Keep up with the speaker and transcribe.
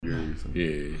accent.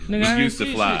 Yeah, Nigga, he used to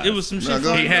fly. Shit. It was some shit.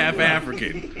 He half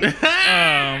African.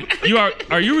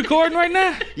 Are you recording right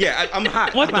now? Yeah, I'm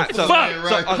hot. What I'm the hot.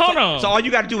 fuck? Hold on. So all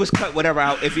you got to do is cut whatever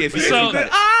out if you So- cut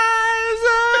it. Eyes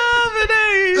of an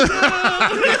angel.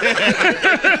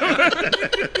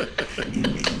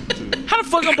 How the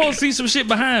fuck I'm supposed to see some shit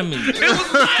behind me? It was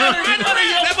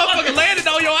that motherfucker landed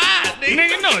on your eye, nigga.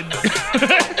 Nigga, no.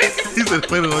 He said,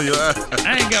 "Put it on your eye."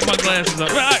 I ain't got my glasses on.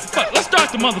 All right, fuck. Let's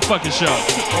start the motherfucking show.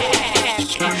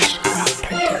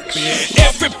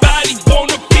 Everybody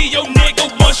wanna be your nigga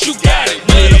once you got it.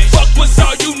 Where the fuck was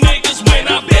all you niggas when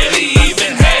I barely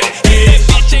even had it? Yeah,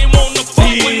 bitch ain't wanna fuck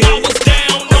when I was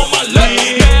down on my luck.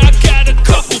 Now I got a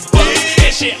couple bucks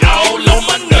and shit all on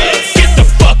my nuts. Get the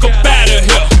fuck up out of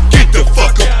here. Get the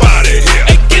fuck up out of here.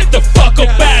 Hey, get the fuck up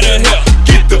out of here.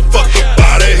 Get the fuck up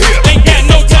out of here. Ain't got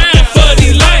no time for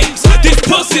these lames. These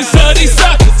pussies are these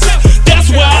suckers. That's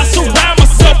why I surround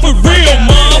myself with real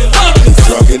motherfuckers.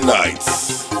 Drunken nights.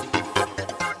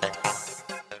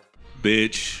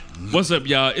 Bitch. What's up,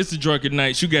 y'all? It's the Drunken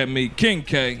Nights. You got me, King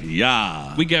K.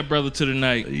 Yeah. We got Brother to the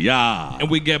Night. Yeah. And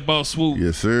we got Boss Swoop.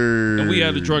 Yes, sir. And we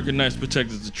are the Drunken Nights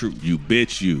Protectors of the Truth. You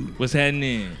bitch you. What's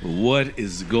happening? What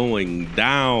is going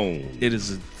down? It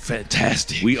is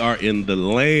fantastic. We are in the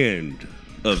land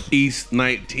of East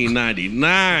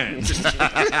 1999. In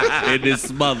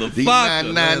this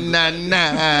motherfucker.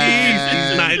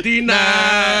 999. East 99.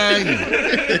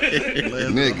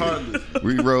 Nigga,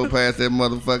 we rode past that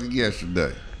motherfucker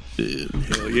yesterday.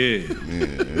 Hell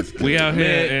yeah. We out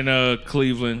here in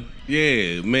Cleveland.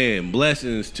 Yeah, man.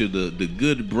 Blessings to the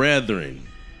good brethren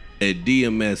at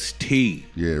DMST.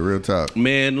 Yeah, real talk.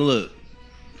 Man, look.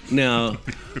 Now,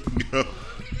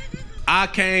 I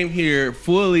came here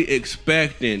fully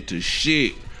expecting to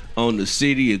shit on the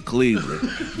city of Cleveland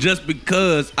just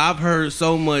because I've heard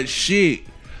so much shit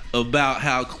about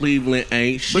how Cleveland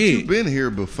ain't But shit. you been here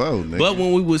before, nigga. But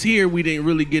when we was here, we didn't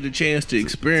really get a chance to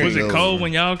experience Was it cold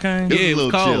when y'all came? it was yeah, a it was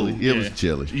little cold. chilly. It was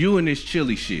chilly. You and this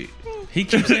chilly shit. He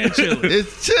keeps saying chilly.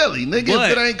 It's chilly, nigga.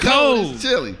 But if it ain't cold, cold. it's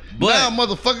chilly. But- Now,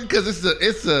 motherfucker, because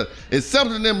it's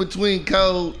something in between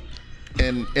cold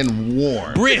and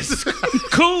warm. Brisk.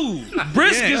 Cool.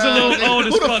 Brisk is a little old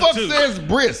as Who the fuck, fuck too. says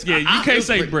brisk? Yeah, you can't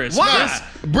say brisk. Why?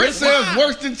 Brisk sounds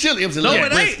worse than chilly. It was a little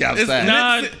it brisk ain't. It's outside.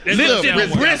 Nah, Lipton- it's Lipton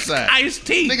brisk brisk outside. outside. Iced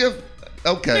tea. Nigga,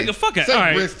 okay. Nigga, fuck it. Say All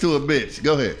right. brisk to a bitch.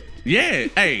 Go ahead. Yeah,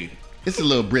 hey. It's a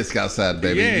little brisk outside,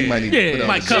 baby. Yeah. You might need to put Yeah, on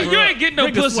Might a cover shirt. you ain't getting no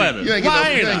Bring a pussy. sweater. You ain't get Why no,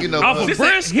 you ain't get no Off of pussy.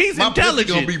 brisk? He's My pussy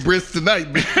intelligent. gonna be brisk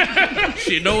tonight, bitch.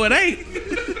 Shit, no, it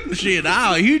ain't. Shit,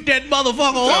 I'll heat that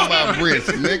motherfucker Talking up. about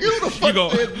brisk, nigga. Who the fuck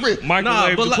gon- said brisk?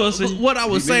 Microwave the pussy. what I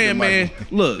was You need saying, the man,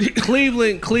 look,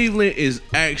 Cleveland is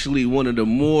actually one of the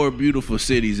more beautiful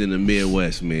cities in the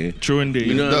Midwest, man. True indeed.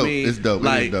 You know what I Dope. mean? It's dope.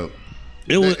 Like, it is dope.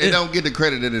 It was. It don't get the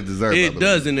credit that it deserves. It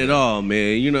doesn't at all,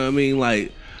 man. You know what I mean?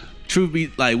 Like, truth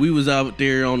be, like, we was out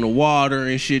there on the water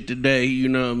and shit today. You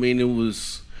know what I mean? It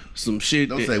was some shit.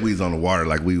 Don't say we was on the water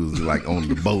like we was like on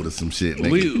the boat or some shit,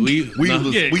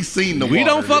 nigga. Yeah. We seen the water. We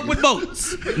don't fuck nigga. with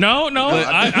boats. No,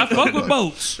 I fuck with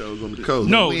boats. Shows on the coast.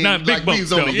 No, We not ain't- big like we boats,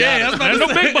 was on though. the Yeah, yacht. that's no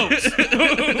big boats.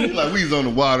 Like we was on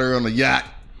the water on the yacht.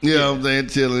 You know what I'm saying?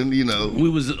 Chilling, you know. We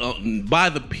was by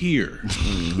the pier.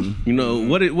 You know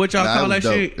what y'all Nah, call it that was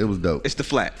dope. shit? It was dope. It's the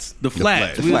flats. The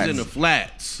flats. flats. We was Flats. in the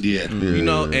flats. Yeah. You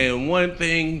know, and one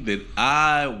thing that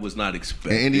I was not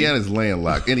expecting. And Indiana's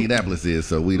landlocked. Indianapolis is,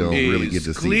 so we don't really get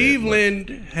to see Cleveland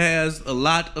has a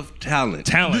lot of talent.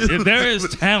 Talent. There is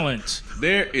talent.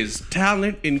 There is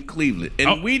talent in Cleveland,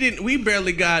 and we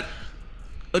barely got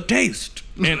a taste.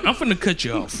 And I'm finna cut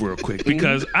you off real quick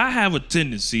because I have a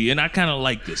tendency, and I kind of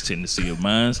like this tendency of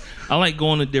mine. I like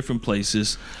going to different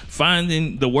places,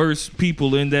 finding the worst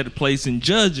people in that place and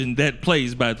judging that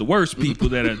place by the worst people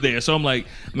that are there. So I'm like,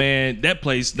 man, that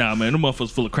place, nah, man, them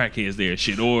motherfuckers full of crackheads there and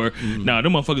shit. Or, nah,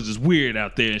 them motherfuckers is weird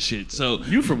out there and shit. So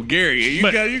You from Gary? You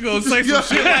But- gonna say some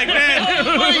shit like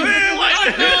that?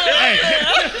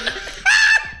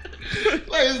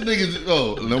 Like this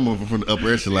niggas, I'm from the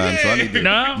upper echelon, so I need to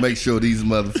No. make sure these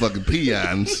motherfucking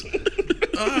peons.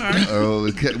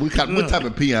 What type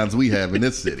of peons we have in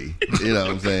this city? You know what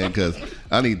I'm saying? Because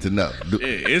I need to know.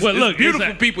 It's, Well, look, it's beautiful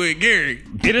it's a- people in Gary.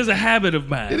 it is a habit of It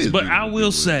mine. is But I beautiful will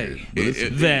people say in here, but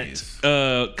it's-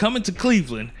 that coming to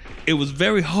Cleveland, it was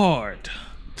very hard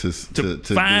to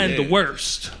find the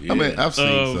worst I mean, I've seen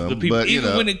of some, the people. but you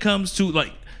Even know, when it comes to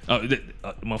like,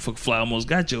 motherfucker fly almost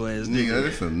got your ass, nigga. nigga,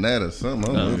 that's a gnat or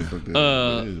something. I don't know what the fuck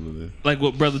that is. Like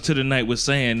what Brother to the Night was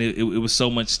saying, it was so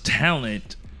much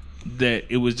talent that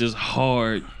it was just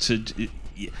hard to.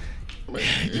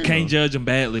 You can't judge them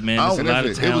badly, man. There's a lot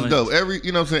of It talent. was dope.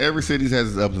 You know what I'm saying? Every city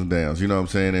has its ups and downs. You know what I'm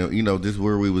saying? And, you know, just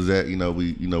where we was at,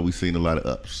 we seen a lot of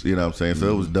ups. You know what I'm saying? So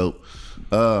it was dope.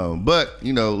 But,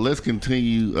 you know, let's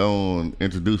continue on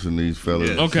introducing these fellas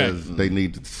because they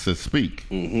need to speak.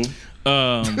 Mm-hmm.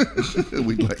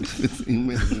 We like 15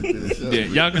 minutes into the show. Yeah,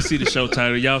 y'all can see the show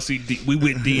title. Y'all see we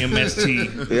with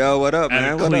DMST. Yo, what up,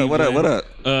 man? What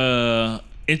up?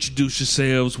 Introduce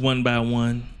yourselves one by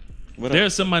one.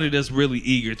 There's somebody that's really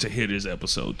eager to hear this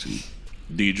episode too.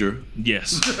 Deidre.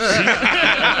 Yes.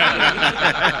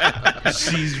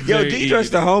 She's very Deidre's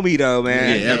the homie though,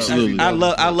 man. Yeah, absolutely. I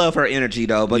love her energy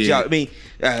though. But y'all, I mean,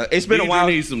 it's been a while. Deidre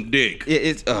needs some dick.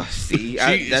 Deidre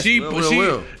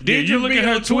You look at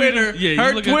her Twitter. Yeah,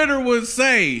 her Twitter would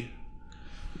say,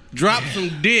 "Drop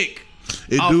some dick."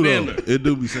 It do though. It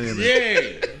do be saying that.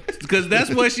 Yeah, because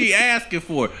that's what she asking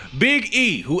for. Big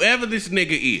E, whoever this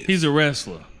nigga is. He's a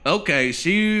wrestler. Okay,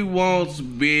 she wants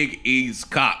Big E's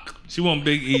cock. She want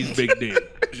Big E's big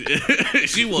dick.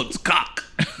 She wants cock,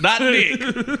 not dick.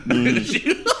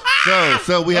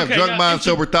 So we have Drunk Mind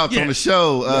Sober Thoughts on the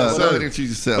show. Go ahead and introduce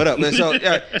yourself. What up, man?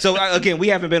 So again, we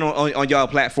haven't been on y'all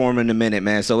platform in a minute,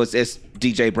 man. So it's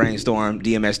DJ Brainstorm,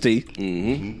 DMST.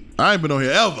 Mm-hmm. I ain't been on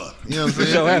here ever. You know what I'm saying?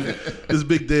 So haven't. This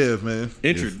Big Dev, man.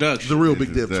 Introduction. The real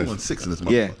Big Dev 216 in this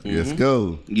motherfucker. Yeah. Let's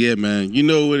go. Yeah, man. You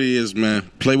know what it is, man.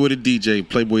 Playboy the DJ,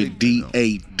 Playboy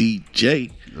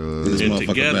DADJ. And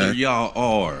together, man. y'all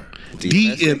are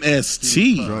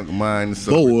DMST. Drunk Mind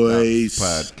Sober Boys.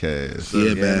 Thoughts podcast.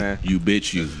 Yeah, man. you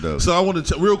bitch you. Dope. So I want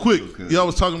to real quick. Y'all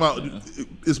was talking about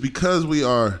it's because we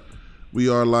are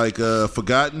like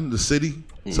forgotten the city.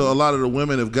 So a lot of the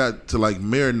women have got to like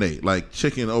marinate like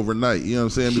chicken overnight. You know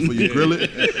what I'm saying? Before you grill it,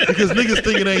 because niggas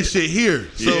think it ain't shit here.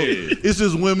 So it's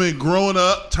just women growing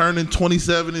up, turning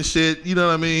 27 and shit. You know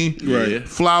what I mean? Right.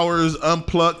 Flowers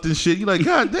unplucked and shit. You like,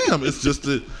 God damn! It's just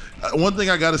one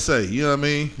thing I gotta say. You know what I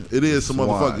mean? It is some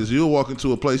motherfuckers. You'll walk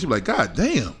into a place, you be like, God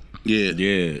damn.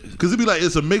 Yeah. Because it be like,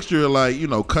 it's a mixture of like, you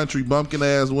know, country bumpkin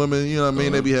ass women, you know what I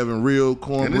mean? They be having real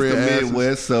cornbread And it's the asses.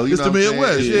 Midwest, so you it's know the what I'm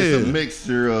Midwest, saying? yeah. It's a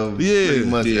mixture of pretty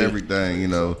much everything, you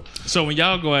know. So when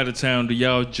y'all go out of town, do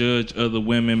y'all judge other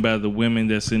women by the women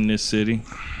that's in this city?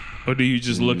 Or do you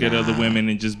just look at other women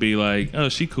and just be like, oh,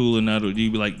 she cool enough? Or do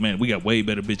you be like, man, we got way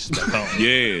better bitches back home?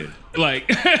 Yeah. Like,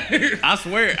 I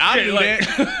swear, I do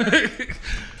that.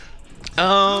 I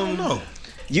don't know.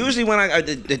 Usually when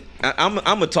I'm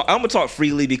gonna talk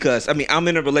freely because I mean I'm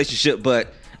in a relationship,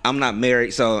 but I'm not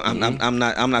married, so I'm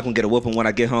not gonna get a whooping when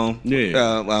I get home.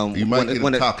 Yeah. You might get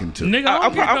a talking to. nigga, I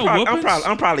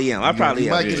probably am. I probably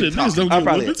am. Niggas don't get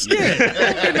whoopings. Yeah,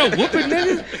 I don't get no whooping,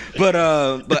 nigga.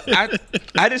 But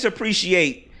I just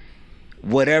appreciate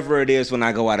whatever it is when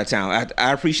I go out of town.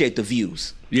 I appreciate the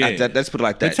views. Yeah. Let's put it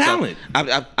like that. The talent.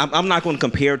 So I'm not going to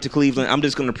compare it to Cleveland. I'm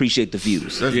just going to appreciate the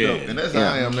views. That's dope. And that's how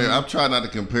I am there. I'm trying not to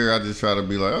compare. I just try to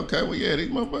be like, okay, well, yeah, these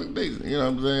motherfuckers decent. You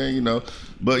know what I'm saying? You know,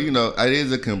 but you know, it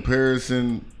is a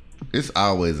comparison. It's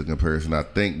always a comparison, I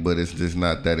think, but it's just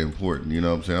not that important. You know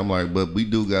what I'm saying? I'm like, but we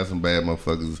do got some bad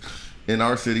motherfuckers in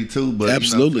our city too. But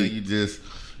absolutely, you just.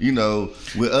 You know,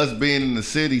 with us being in the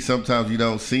city, sometimes you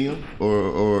don't see them,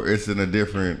 or it's in a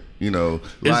different, you know.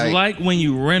 It's like when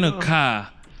you rent a car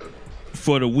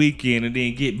for the weekend and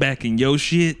then get back in your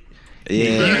shit.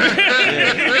 Yeah.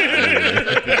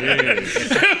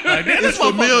 Like, It's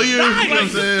familiar. You know what I'm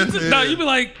saying? No, you be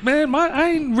like, man, I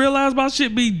ain't realize my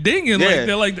shit be dinging like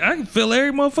that. Like I can feel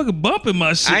every motherfucker bumping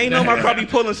my shit. I ain't know my car be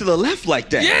pulling to the left like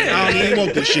that. Yeah. I don't even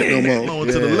want this shit no more.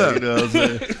 To the left. You know what I'm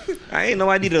saying? I ain't know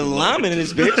I needed a lineman in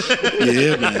this bitch.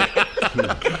 Yeah, man.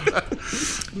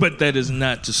 But that is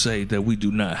not to say that we do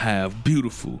not have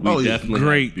beautiful. Oh, yeah.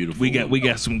 Great. Beautiful. We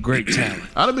got some great talent.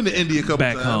 I've been to India a couple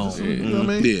Back times. home. You know what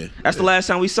I mean? Yeah. That's the last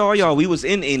time we saw y'all. We was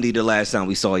in Indy the last time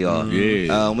we saw y'all.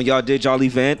 Yeah. When y'all did y'all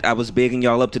event, I was bigging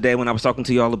y'all up today when I was talking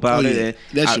to y'all about it. Yeah. And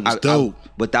That shit was dope.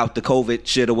 Without the COVID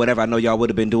shit or whatever, I know y'all would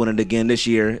have been doing it again this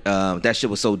year. That shit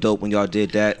was so dope when y'all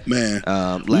did that. Man,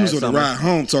 we last was on summer. the ride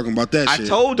home talking about that shit. I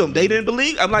told them they didn't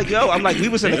believe. I'm like, we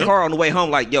was in the car on the way home.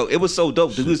 Like, yo, it was so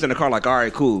dope. We was in the car like, all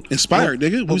right, cool. Inspired,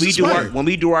 nigga. When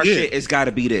we do our shit, it's got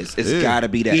to be this. It's got to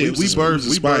be that. Yeah, We birthed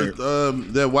inspired.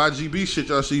 that YGB shit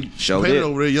y'all see Sure painted did.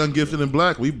 over there, Young Gifted and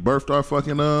Black. We birthed our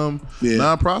fucking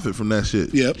nonprofit from that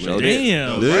shit. Yep.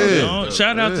 Damn. Yeah.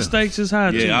 Shout out to Stakes is High.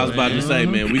 Yeah, too, I was about to man. say,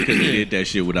 man, we couldn't have did that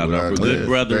shit without our Without good that.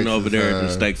 brethren Stakes over is there. High. The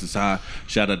Stakes is High.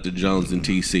 Shout out to Jones and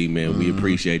TC, man. We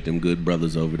appreciate them good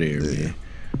brothers over there, man.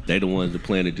 They the ones that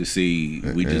planted the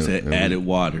seed. We just added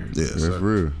water. Yeah, That's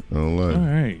real. I don't lie. All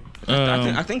right.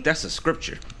 I think that's a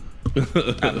scripture.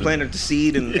 I planted the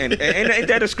seed, and ain't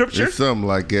that a scripture? It's something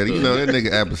like that. You know, that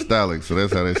nigga apostolic, so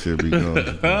that's how that shit be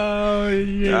going. Oh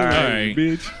yeah, All right.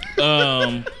 bitch.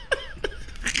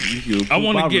 I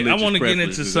want to get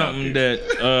into something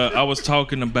that I was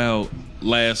talking about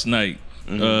last night.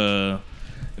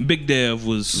 Big Dev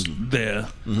was there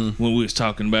when we was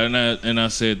talking about it, and I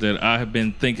said that I have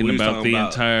been thinking about the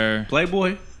entire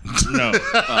Playboy. No,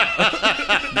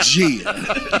 G.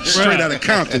 Straight out of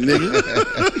Compton,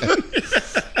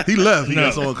 nigga. He left. He No.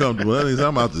 got so uncomfortable. I mean,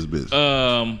 I'm out this bitch.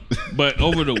 but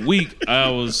over the week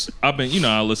I've been,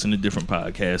 I listen to different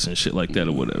podcasts and shit like that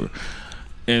or whatever.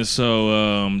 And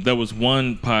so there was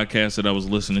one podcast that I was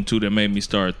listening to that made me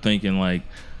start thinking, like,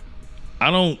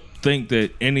 I don't think that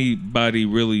anybody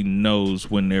really knows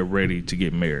when they're ready to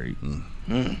get married.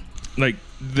 Like,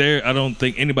 I don't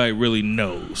think anybody really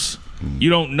knows.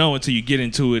 You don't know until you get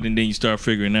into it and then you start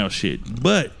figuring out shit.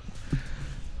 But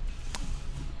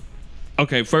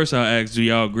okay, first I'll ask, do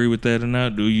y'all agree with that or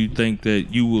not? Do you think that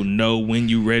you will know when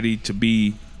you're ready to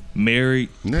be married?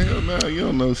 Hell no, you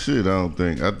don't know shit, I don't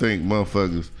think. I think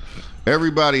motherfuckers,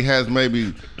 everybody has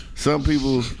maybe, some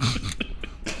people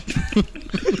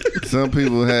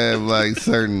have like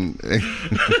certain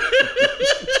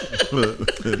I'm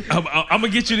gonna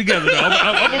get you together though.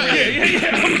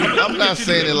 I'm not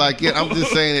saying it like it. I'm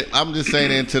just saying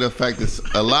it into the fact that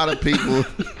a lot of people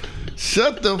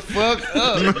shut the fuck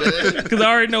up, man. Because I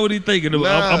already know what he's thinking. I'm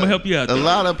gonna help you out A there.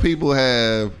 lot of people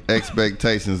have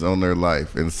expectations on their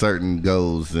life and certain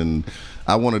goals, and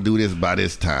I want to do this by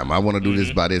this time. I want to do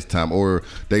this by this time. Or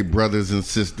they brothers and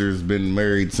sisters been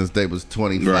married since they was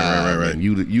 25. Right. And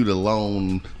you the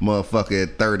lone motherfucker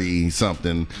at 30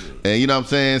 something. And you know what I'm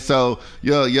saying? So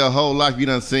your whole life you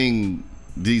done seen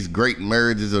these great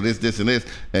marriages or this and this,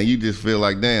 and you just feel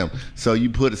like, damn. So you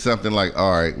put something like,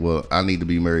 all right, well, I need to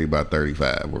be married by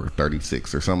 35 or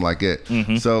 36 or something like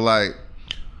that. So like,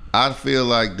 I feel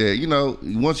like that,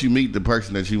 once you meet the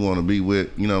person that you want to be with,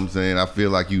 you know what I'm saying? I feel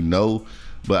like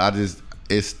but I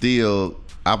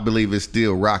believe it's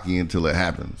still rocky until it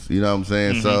happens. You know what I'm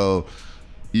saying? So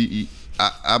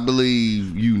I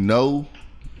believe y'all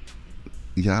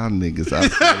niggas, I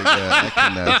swear to God, I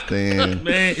cannot stand.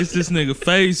 Man, it's this nigga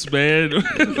face, man.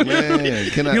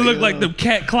 Man, You look like them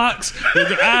cat clocks where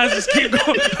the eyes just keep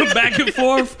going back and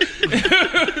forth.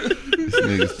 This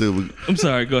nigga still. I'm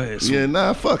sorry, go ahead, Swoop. Yeah,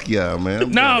 nah, fuck y'all, man.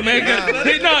 No, man.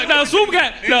 No, Swoop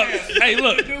got. No, hey,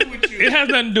 look. It has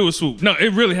nothing to do with Swoop. No,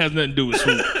 it really has nothing to do with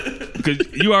Swoop. Because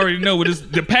you already know what is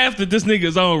the path that this nigga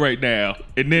is on right now.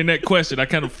 And then that question, I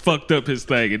kind of fucked up his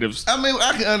thing. And it was, I mean,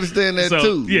 I can understand that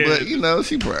too. Yeah. But,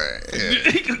 she probably.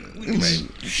 Yeah.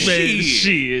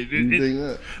 shit.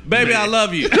 Baby, I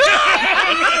love you.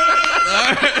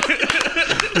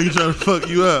 Nigga trying to fuck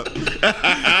you up.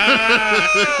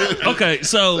 Okay,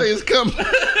 so. It's coming.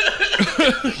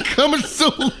 Coming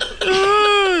soon.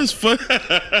 It's fun.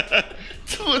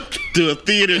 To a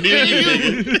theater near you,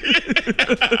 nigga.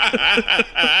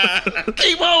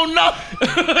 Keep on up.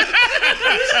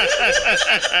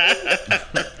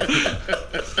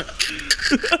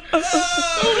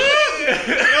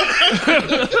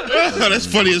 Oh, that's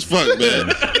funny as fuck,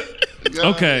 man.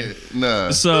 Okay. Nah.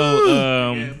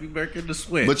 So, We back in the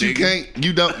sweat. But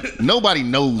you don't, nobody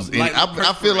knows. Like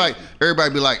I feel like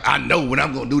everybody be like, I know when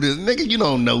I'm going to do this. Nigga, you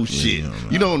don't know shit.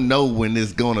 You don't know when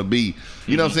it's going to be.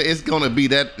 You know what I'm saying? It's going to be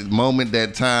that moment,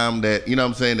 that time that, you know what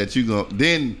I'm saying, that you going to,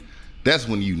 then that's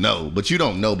when you know. But you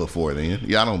don't know before then.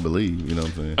 Yeah, I don't believe. You know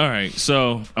what I'm saying? all right.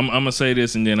 So, I'm going to say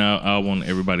this and then I want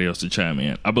everybody else to chime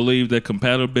in. I believe that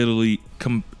compatibility,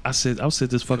 I said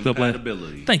this fucked up last.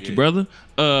 Compatibility. Thank you, brother.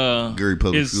 Gary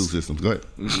public is- school systems. Go ahead.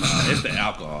 It's the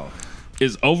alcohol.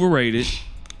 Is overrated.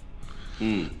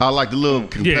 I like the little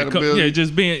compatibility.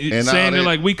 Just being and saying all that that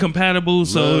like we compatible.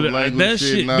 So love language that shit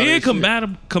shit and all being that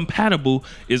shit. compatible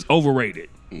is overrated,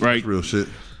 right? Real shit.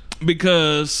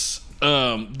 Because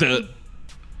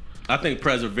I think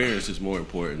perseverance is more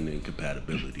important than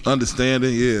compatibility.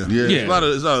 Understanding, yeah. Yeah. A lot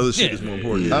of other shit Yeah. is more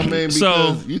important. I mean, because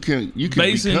So, you can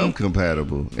basing- become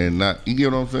compatible and not. You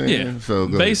get what I'm saying? yeah, So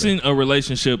go basing ahead. a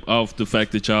relationship off the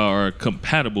fact that y'all are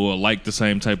compatible or like the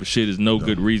same type of shit is no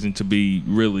good reason to be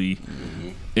really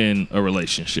in a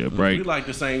relationship, right? We like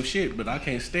the same shit, but I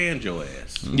can't stand your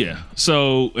ass. Yeah.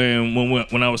 So, and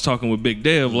when I was talking with Big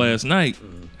Dev last night,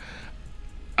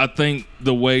 I think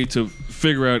the way to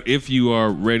figure out if you are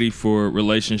ready for a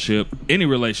relationship, any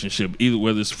relationship, either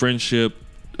whether it's friendship,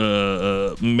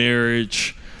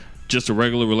 marriage, just a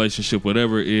regular relationship,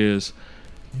 whatever it is,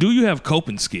 do you have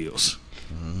coping skills?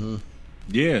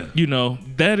 Yeah.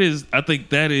 I think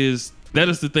that is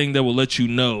the thing that will let you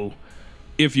know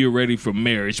if you're ready for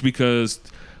marriage, because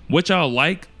what y'all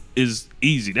like is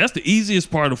easy. That's the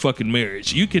easiest part of fucking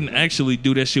marriage. You can actually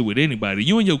do that shit with anybody.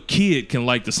 You and your kid can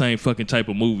like the same fucking type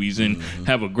of movies and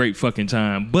have a great fucking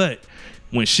time. But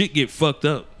when shit get fucked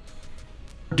up,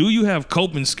 do you have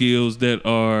coping skills that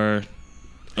are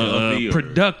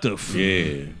productive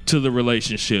to the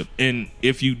relationship? And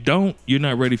if you don't, you're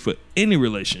not ready for any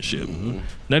relationship,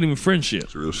 not even friendship.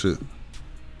 It's real shit.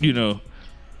 You know.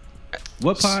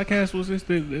 What podcast was this?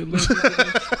 What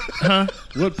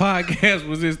podcast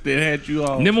was this that had you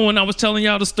all? Remember when I was telling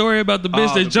y'all the story about the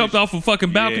bitch that jumped off a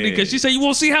fucking balcony because she said, "You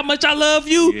won't see how much I love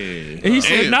you." Yeah. And he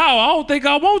said, "No, I don't think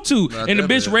I want to." Not and the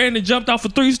that bitch bad. ran and jumped off a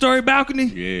 3-story balcony.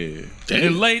 Yeah.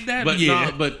 And laid that. But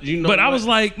yeah. no, but you know. But I what? was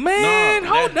like, man,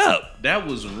 hold up. That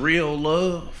was real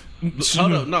love.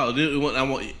 Hold up, no. I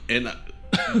want and.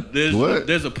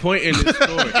 There's a point in this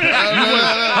story.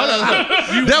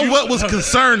 That what was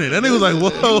concerning. And he was like,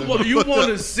 whoa. You want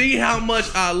to see how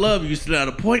much I love you. So now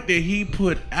the point that he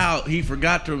put out, he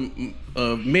forgot to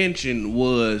mention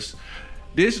was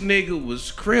this nigga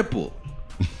was crippled.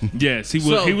 Yes, he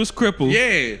was crippled.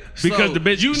 Yeah, Because the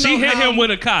bitch, she hit him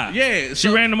with a car. Yeah, she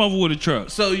ran him over with a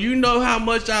truck. So you know how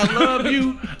much I love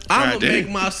you. I'm gonna make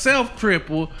myself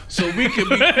crippled so we can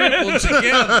be crippled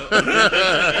together.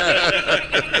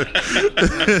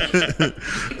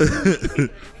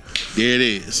 There it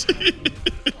is.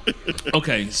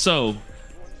 Okay, so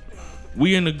are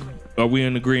we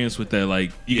in agreement with that?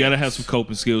 Like, you gotta have some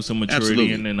coping skills, some maturity,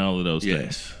 Absolutely. and then all of those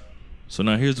things. So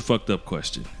now here's the fucked up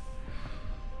question.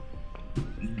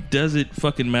 Does it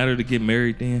fucking matter to get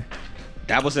married then?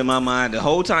 That was in my mind the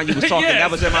whole time you was talking. Yes.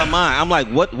 That was in my mind. I'm like,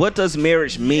 what does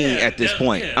marriage mean at this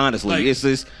point? Honestly, Like, it's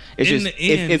just the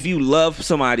end- if you love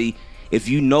somebody, if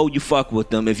you know you fuck with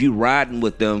them, if you riding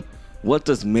with them, what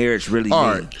does marriage really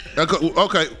All mean? right.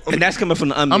 Okay. And that's coming from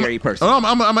the unmarried person. I'm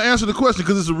gonna answer the question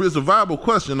because it's a viable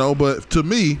question though. But to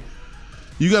me,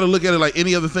 you got to look at it like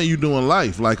any other thing you do in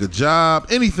life, like a job,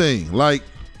 anything. Like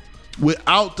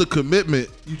without the commitment,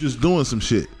 you just doing some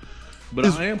shit. But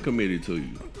I am committed to you.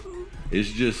 It's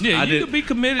just Yeah, you could be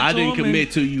committed I to didn't him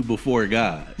commit to you before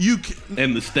God You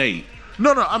and the state.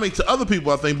 no. I mean to other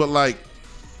people, I think, but like,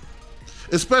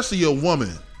 especially a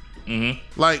woman,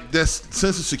 like that's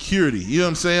sense of security. You know what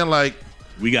I'm saying? Like,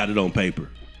 We got it on paper.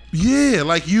 yeah,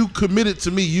 like you committed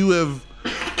to me. You have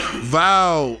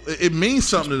vowed. It means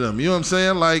something to them. You know what I'm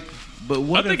saying? Like, But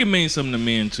what I think it means something to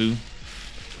men too.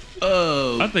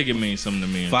 I think it means something to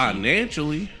men.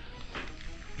 financially?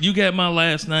 You got my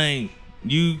last name.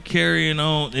 You carrying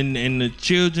on, and the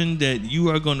children that you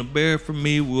are going to bear from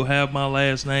me will have my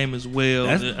last name as well.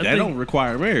 That don't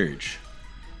require marriage.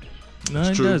 No,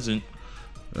 it true. doesn't.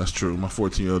 that's true. My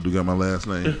 14-year-old do got my last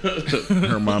name.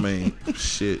 Her mama ain't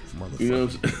shit, motherfucker. You know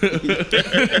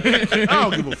what I'm saying? I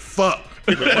don't give a fuck.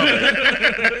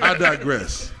 I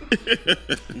digress.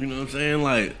 You know what I'm saying?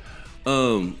 Like,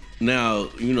 now,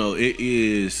 you know, it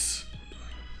is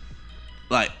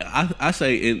like I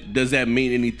say, does that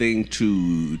mean anything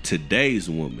to today's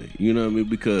woman? You know what I mean?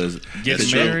 Because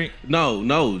Getting married?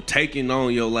 No, taking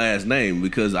on your last name.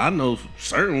 Because I know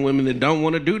certain women that don't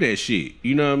want to do that shit.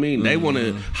 You know what I mean? They want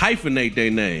to hyphenate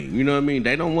their name. You know what I mean?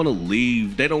 They don't want to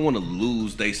leave. They don't want to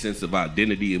lose their sense of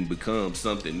identity and become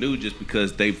something new just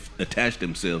because they've attached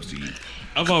themselves to you.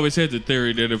 I've always had the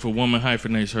theory that if a woman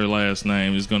hyphenates her last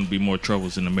name, there's going to be more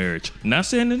troubles in the marriage. Not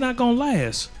saying it's not going to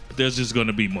last, but there's just going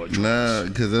to be more troubles. Nah,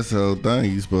 because that's the whole thing.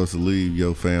 You're supposed to leave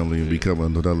your family and become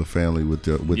another family with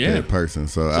that person.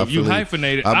 So I if you believe,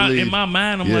 hyphenate it, I believe, in my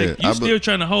mind, I'm like, I you still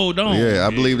trying to hold on. Yeah, I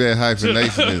believe that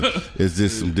hyphenation is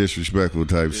just some disrespectful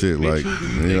type shit. Like,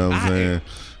 you know what I'm saying?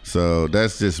 So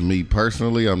that's just me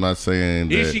personally. I'm not saying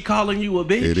that Is she calling you a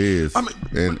bitch? it is.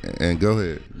 And go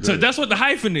ahead. So that's what the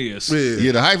hyphen is.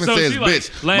 Yeah, the hyphen So says she like,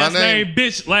 bitch. last my name,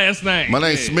 bitch, last name. My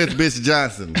name's Smith Bitch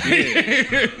Johnson.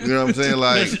 You know what I'm saying?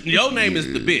 Like, Your name is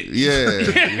the bitch. yeah,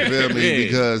 you feel me? Yeah.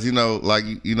 Because you know, like,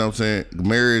 you know what I'm saying,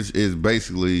 marriage is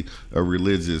basically a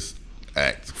religious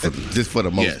act, just for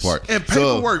the most Yes. part. And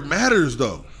paperwork matters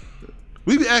though.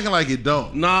 We be acting like it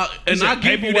don't. Nah, and said I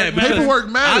give you that. paperwork because- Matters. Paperwork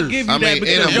matters. I give you I that mean, in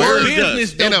because America- your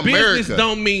business, in business America.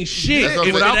 don't mean shit That's what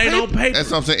if I'm it saying. ain't on paper. That's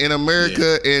what I'm saying. In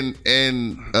America,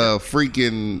 and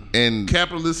freaking and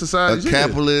Capitalist society.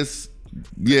 capitalist,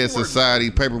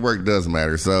 society, paperwork does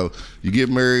matter. So you get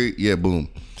married, boom.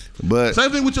 But Same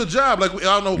thing with your job. Like, I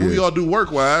don't know what we all do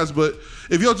work wise, but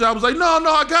if your job was like, no,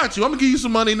 I got you. I'm gonna give you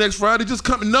some money next Friday. Just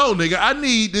come. No, nigga, I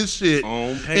need this shit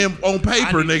On paper. on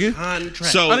paper, I need a nigga. contract.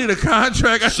 So, I need a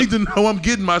contract. I need to know I'm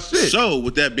getting my shit. so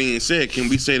with that being said, can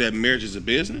we say that marriage is a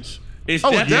business? It's Oh,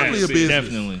 it's definitely a business.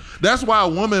 Definitely. That's why a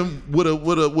woman with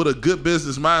a good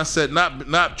business mindset,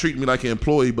 not treating me like an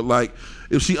employee, but like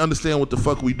if she understand what the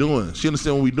fuck we doing. She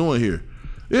understand what we doing here.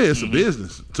 Yeah, it's a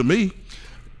business to me.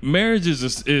 Marriage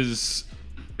is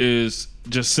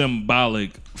just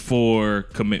symbolic for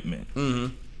commitment.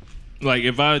 Like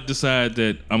if I decide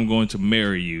that I'm going to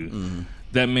marry you,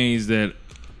 that means that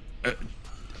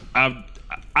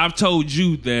I've told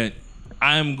you that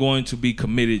I'm going to be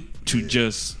committed to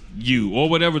just you or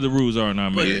whatever the rules are in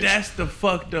our marriage. But that's the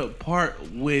fucked up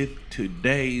part with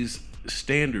today's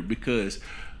standard because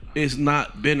it's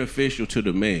not beneficial to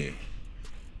the man.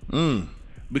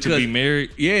 Because, to be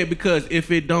married? Yeah, because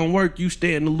if it don't work, you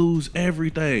stand to lose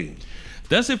everything.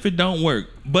 That's if it don't work.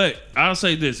 But I'll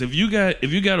say this: if you got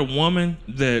a woman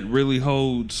that really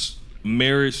holds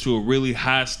marriage to a really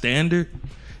high standard,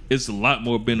 it's a lot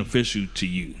more beneficial to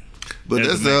you. But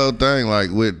that's the whole thing.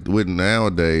 Like with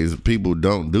nowadays, people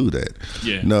don't do that.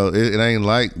 Yeah. No, it ain't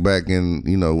like back in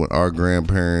when our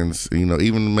grandparents.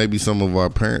 Even maybe some of our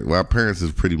parents. Well, our parents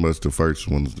is pretty much the first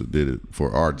ones that did it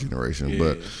for our generation. Yeah.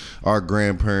 But our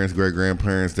grandparents, great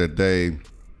grandparents, that they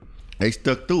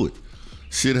stuck through it.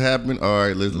 Shit happened. All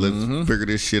right, let's figure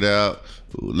this shit out.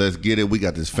 Let's get it. We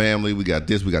got this family. We got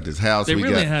this. We got this house. They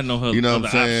really had no other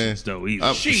options though.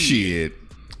 Either. Shit.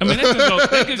 I mean,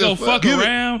 they could go fuck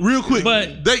around real quick.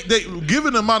 But they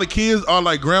given the amount of kids our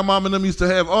like grandmama and them used to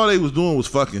have, all they was doing was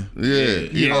fucking. Yeah.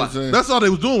 You know what I'm saying? That's all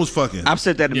they was doing was fucking. I've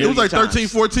said that a million times. It was like 13,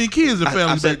 times. 14 kids in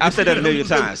family. I've said that a million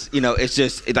times. It's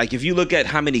just like if you look at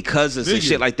how many cousins and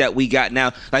shit like that we got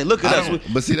now. Like look at us.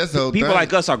 But see, that's the whole people thing.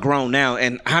 like us are grown now,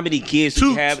 and how many kids do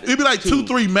you have? It'd be like 2,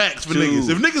 3 max for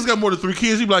niggas. If niggas got more than 3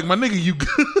 kids, you'd be like, my nigga, you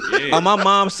good. On my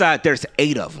mom's side, there's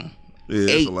 8 of them. Yeah,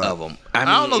 8 of them. I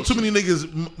don't know too many of my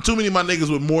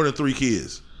niggas with more than 3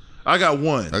 kids. I got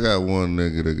one. I got one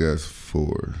nigga that got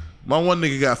 4. My one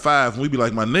nigga got 5, and we be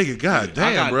like, my nigga, god damn,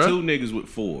 I got bro. 2 niggas with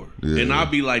 4, Yeah. and I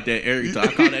be like that every time.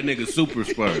 I call that nigga super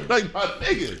sperm. Like my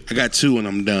nigga. I got 2 and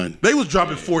I'm done. They was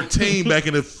dropping 14 back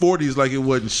in the 40s like it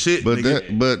wasn't shit. But nigga.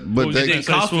 It didn't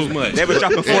cost as much. They was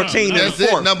dropping 14 in the That's it.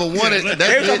 fourth. Number one.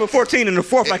 They was dropping 14 in the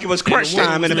fourth like it was crunch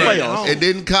time in the playoffs. It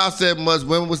didn't cost that much.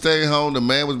 Women would stay home. The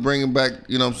man was bringing back,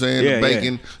 the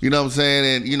bacon. You know what I'm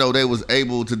saying? And, they was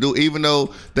able to do, even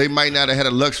though they might not have had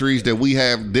the luxuries that we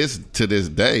have to this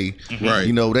day, Right.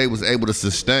 They was able to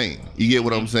sustain. You get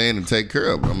what I'm saying? And take care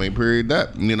of them. I mean, period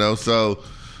that. So,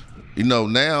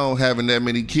 now having that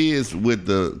many kids with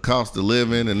the cost of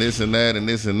living and this and that and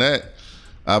this and that,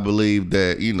 I believe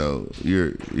that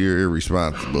you're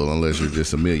irresponsible unless you're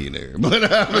just a millionaire. But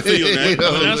I feel that.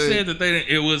 when I said that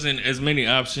it wasn't as many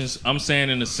options, I'm saying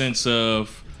in the sense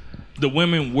of the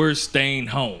women were staying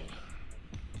home,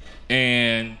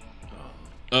 and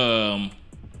the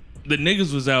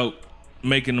niggas was out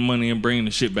making the money and bringing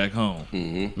the shit back home.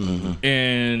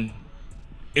 And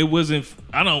it wasn't.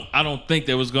 I don't think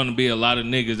there was going to be a lot of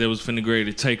niggas that was finna ready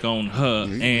to take on her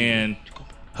and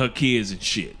her kids and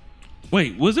shit.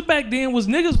 Wait, was it back then? Was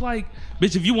niggas like,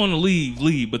 bitch, if you want to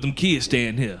leave, but them kids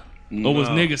staying here? Or was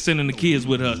niggas sending the kids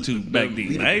with her too back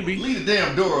then? Maybe. leave the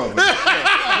damn door open.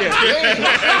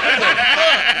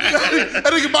 That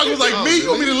nigga Mike was like, me? You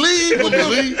want me to leave? You want me to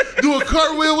leave? Do a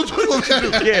cartwheel? What you want me to do?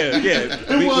 Yeah.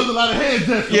 It was a lot of hands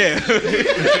there. Yeah.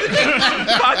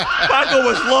 Paco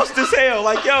was lost as hell.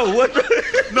 Like, yo, what?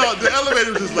 No, the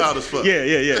elevator was just loud as fuck.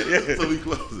 Yeah. So we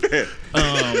closed it.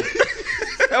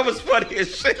 That was funny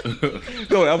as shit.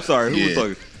 Go ahead. I'm sorry. Who was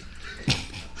talking?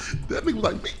 That nigga was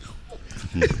like, me?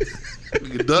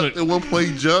 Nigga ducked at one point,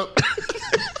 he jumped.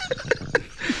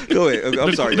 Go ahead.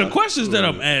 I'm sorry. The questions that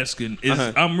I'm asking is,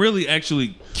 I'm really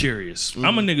actually curious.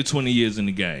 I'm a nigga 20 years in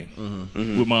the game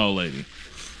with my old lady.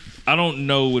 I don't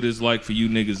know what it's like for you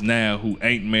niggas now who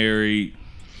ain't married,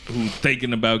 who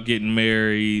thinking about getting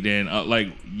married, and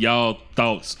like y'all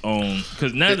thoughts on,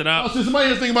 because now that I So somebody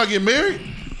here thinking about getting married?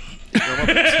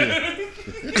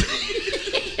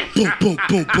 Boom.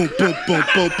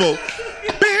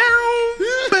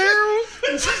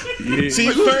 See,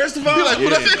 first of all, Be like, well,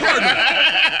 that's a cardinal.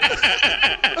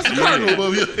 That's a cardinal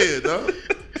above your head, dog.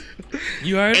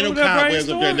 you already ain't know no that cobwebs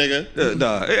up there, nigga.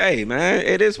 Nah, hey man,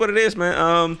 it is what it is,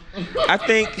 man. I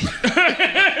think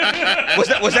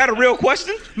was that a real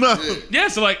question? No. Yeah,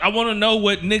 so like I want to know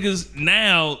what niggas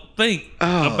now think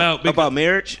About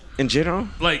marriage in general.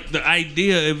 like the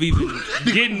idea of even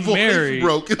getting Voice married.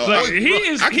 broke. Like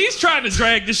he's trying to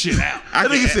drag this shit out. I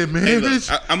think he said, man, Hey, look,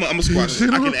 bitch. I'm a squash. I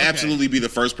can absolutely be the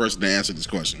first person to answer this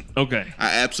question. Okay.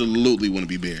 I absolutely want to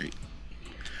be married.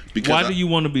 Because Why do you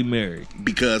want to be married?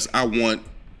 Because I want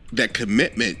that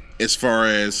commitment as far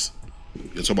as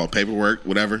it's about paperwork,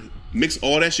 whatever. Mix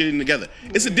all that shit in together.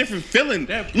 It's a different feeling.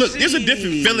 Look, there's a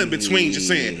different feeling between just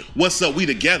saying, what's up, we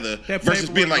together, That versus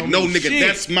being paperwork like, don't no mean nigga, shit.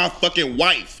 that's my fucking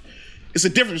wife. It's a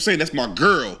difference saying that's my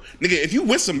girl, nigga. If you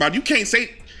with somebody, you can't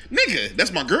say, nigga,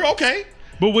 that's my girl. Okay.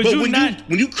 But would you not?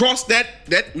 When you cross that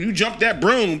when you jump that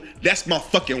broom, that's my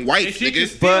fucking wife,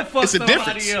 nigga. But it's a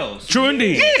difference. Else. True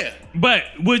indeed. Yeah. But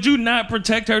would you not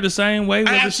protect her the same way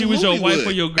whether she was your wife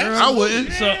or your girl? I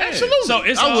wouldn't. So, Absolutely. So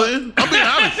it's I wouldn't. I'm being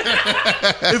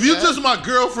honest. If you just my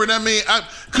girlfriend, I mean,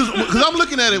 because I'm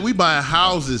looking at it, we buying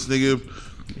houses, nigga.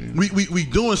 We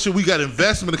doing shit. We got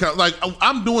investment accounts. Like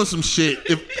I'm doing some shit.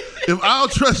 If I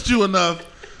don't trust you enough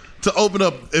to open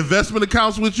up investment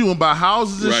accounts with you and buy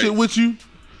houses and shit with you.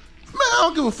 Man, I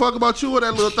don't give a fuck about you or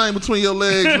that little thing between your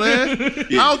legs, man.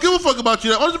 I don't give a fuck about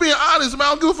you. I'm just being honest, man.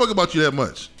 I don't give a fuck about you that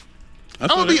much. I'm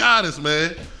gonna be honest,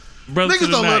 man. Brother Niggas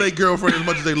don't love their girlfriend as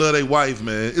much as they love their wife,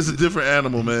 man. It's a different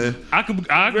animal, man. I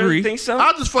agree. Really think so?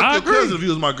 I'll just fuck I your agree. cousin if you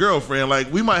was my girlfriend.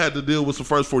 Like, we might have to deal with some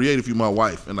first 48 if you my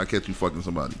wife and I catch you fucking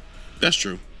somebody. That's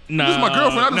true. Nah, This is my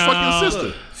girlfriend. I just fuck your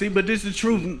sister. See, but this is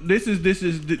true. This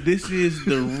is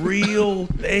the real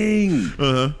thing.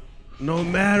 Uh-huh. No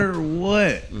matter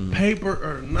what, paper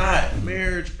or not,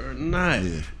 marriage or not,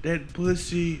 that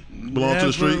pussy Belong to the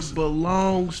never streets?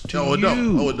 belongs to No, it you.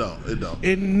 don't. Oh, it don't. It don't.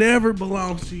 It never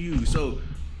belongs to you. So,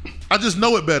 I just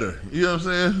know it better. You know what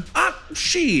I'm saying?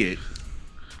 shit.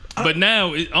 But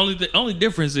now, the only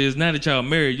difference is now that y'all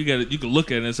married, you can look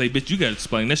at it and say, "Bitch, you got to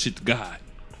explain that shit to God."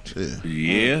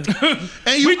 Yeah.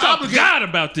 And you We talk to obligated- God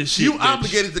about this shit. You bitch.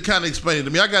 obligated to kind of explain it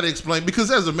to me. I got to explain because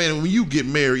as a man, when you get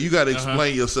married, you got to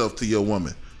explain yourself to your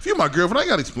woman. If you're my girlfriend, I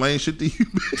got to explain shit to you.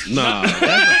 Bitch. Nah.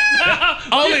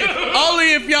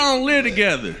 only if y'all don't live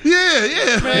together.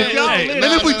 Yeah, man. Hey, And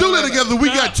if we do live together, we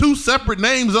got two separate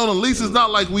names on the lease. It's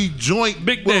not like we joint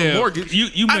Big with a damn. mortgage.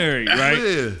 You married, right?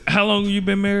 Yeah. How long have you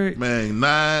been married? Man,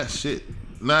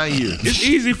 9 years. It's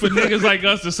easy for niggas like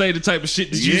us to say the type of shit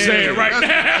that you Yeah. saying right now.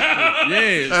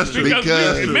 Yeah. That's true. Because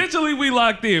Because- eventually we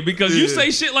locked in. Because you Yeah.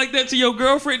 say shit like that to your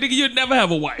girlfriend, nigga, you'd never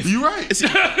have a wife. You right.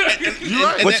 You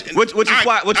right. Which is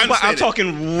why I'm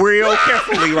talking real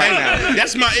carefully right now.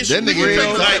 That's my issue. That nigga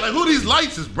Real, takes Like, who these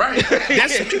lights is bright?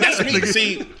 That's me.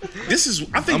 See,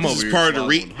 I think I'm this over is here part of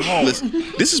the listen,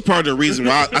 this is part of the reason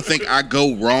why I think I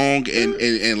go wrong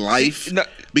in life. No.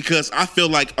 Because I feel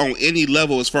like on any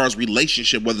level, as far as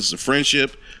relationship, whether it's a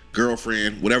friendship,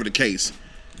 girlfriend, whatever the case,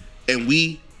 and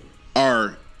we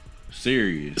are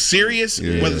serious,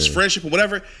 whether it's friendship or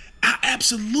whatever, I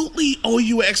absolutely owe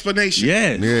you an explanation.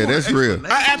 Yes. Yeah, that's real.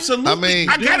 I absolutely. I mean,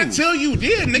 I gotta tell you,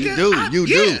 yeah, nigga. You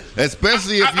do. Yeah.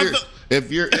 Especially if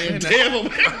you're in Damn.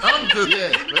 I'm just,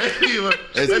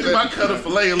 maybe my cut of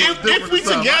filet a little different. If we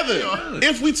than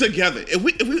together,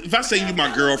 if I say you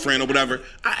my girlfriend or whatever,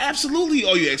 I absolutely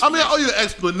owe you. I mean, I owe you an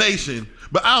explanation,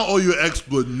 but I don't owe you an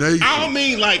explanation. I don't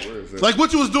mean like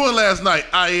what you was doing last night.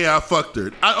 I fucked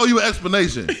her. I owe you an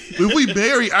explanation. If we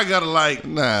married, I gotta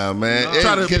Nah, man.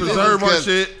 Try to Cause preserve our because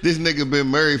shit. This nigga been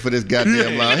married for this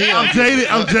goddamn long. I'm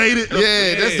jaded.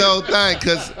 Yeah, that's the whole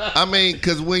thing.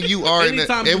 Cause when you are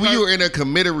when you are in a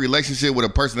committed relationship with a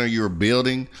person that you're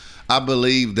building, I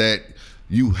believe that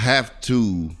you have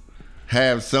to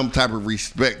have some type of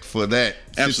respect for that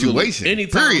situation.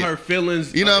 Anytime period. her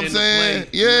feelings, You know are what I'm in the saying?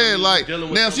 play, Yeah, like dealing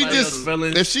with now if she somebody else's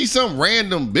feelings. if she's some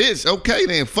random bitch, okay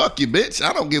then fuck you, bitch.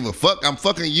 I don't give a fuck. I'm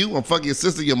fucking you. I'm fucking your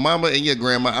sister, your mama, and your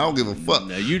grandma. I don't give a fuck.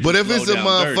 Now, you But if just it's a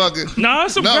low down motherfucker, No,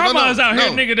 some grandmas out here,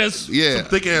 nigga, that's yeah,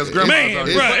 thick ass grandmas Man, out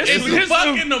bruh, here. it's- If you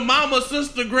fucking the mama,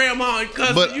 sister, grandma, and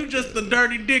cousin, But- you just a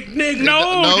dirty dick nigga.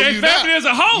 no, their you family not. is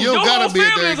a hoe. You Your don't whole gotta be a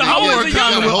family dirty is a dick. hoe. You as gotta a be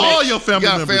young a with hoe. all your family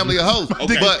You got members. family of hoes.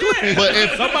 But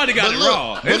if Somebody got but it look,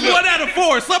 wrong. but It's look. 1 out of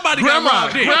 4. Somebody got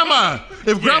wrong. Grandma.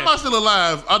 If grandma's still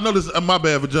alive, I know this. My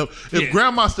bad for jump. If Yeah.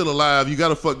 grandma's still alive, you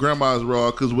gotta fuck grandma's raw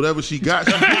because whatever she got,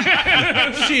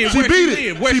 she Shit, where beat she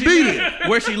it. live? Where She she beat live?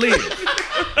 Where she live?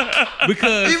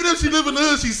 Because even if she live in the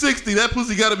hood, she's 60. That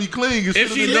pussy gotta be clean. It should if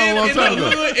have she been gone a long live in time the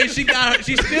ago. hood and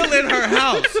she's still in her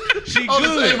house, she Oh, the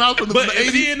good. same house from the But if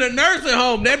 80s? she in the nursing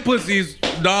home, that pussy's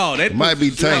dog. That might be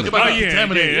pussy's tainted. Oh, yeah,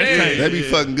 Contaminated. yeah, that's Yeah. tight. They be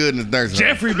fucking good in the nursing home.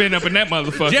 Jeffrey been up in that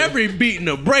motherfucker. Jeffrey beating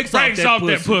the brakes breaks off off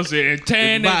that pussy and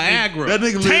tan Viagra. That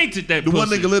nigga Tainted that the one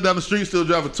pussy. nigga live down the street still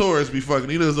drive a Taurus be fucking.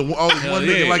 You know, there's always one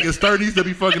nigga yeah. like his 30s that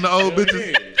be fucking the old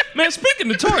bitches. Man, speaking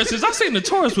of Tauruses, I seen the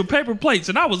Taurus with paper plates,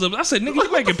 and I said, nigga,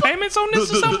 you making payments on this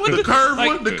The- or something? the- the curved like,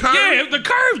 one? The curved? Yeah, the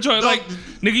curved joint. No. Like,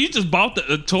 nigga, you just bought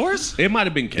the Taurus? It might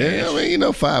have been cash. Yeah, I mean,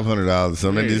 $500 or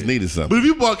something. They just needed But something. if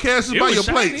you bought cash, just It buy was your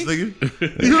shiny. plates,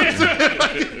 nigga. You know what I'm saying?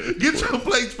 Like, get your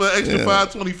plates for extra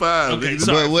 $5.25. Okay, nigga.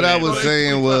 sorry. But what I was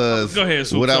saying was, Go ahead,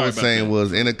 Swoop. what I Sorry was about saying that.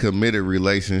 was in a committed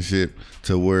relationship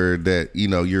to where that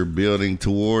you're building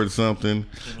towards something,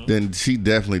 then she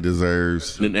definitely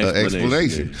deserves An an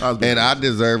explanation. explanation. And I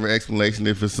deserve an explanation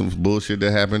if it's some bullshit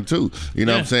that happened too. You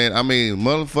know what I'm saying? I mean,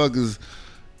 motherfuckers,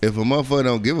 if a motherfucker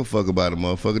don't give a fuck about a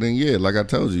motherfucker, then yeah, like I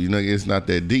told you, it's not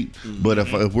that deep. But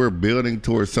if we're building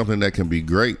towards something that can be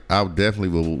great, I definitely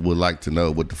would like to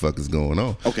know what the fuck is going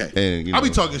on. Okay. And I'll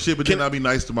be talking shit, but then I'll be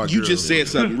nice to my girl. You just said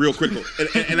something real quick,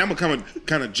 and I'm gonna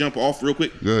kind of jump off real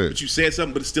quick. Go ahead. But you said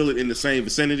something, but it's still in the same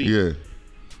vicinity. Yeah.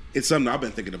 It's something I've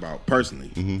been thinking about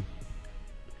personally.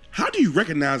 How do you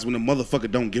recognize when a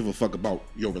motherfucker don't give a fuck about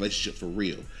your relationship for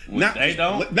real? Not they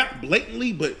don't? Not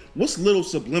blatantly, but what's little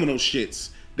subliminal shits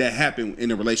that happen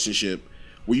in a relationship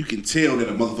where you can tell that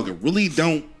a motherfucker really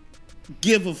don't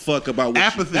give a fuck about what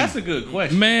Apathy. That's a good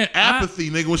question. Man, Apathy,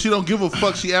 nigga. When she don't give a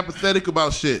fuck, she apathetic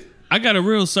about shit. I got a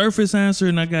real surface answer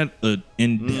and I got an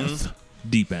in-depth,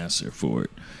 deep answer for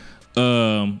it.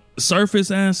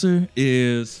 Surface answer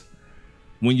is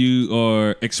when you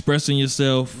are expressing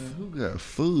yourself. Who got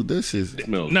food? This is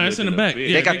No, it's in the back.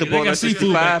 Yeah, They got the boiler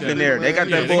seafood back 65 in there. They got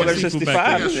that they got boiler seafood 65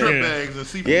 back in there. Shrimp there. bags and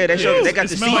seafood. Yeah, they got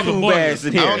the smell like a seafood boiler. bags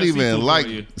in I here. don't even seafood like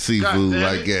for you. seafood God damn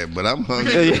like it. that, but I'm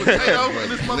hungry.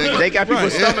 They got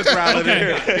people's stomach growling in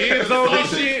here. Beans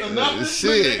on this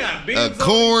shit. Shit, a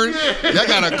corn. Y'all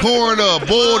got a corn or a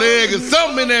boiled egg or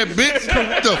something in that bitch.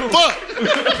 What the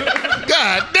fuck?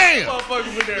 God damn.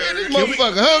 This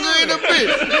motherfucker hungry in the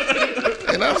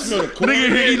bitch. And I'm so Nigga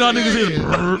here eating all niggas here.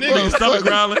 Nigga stomach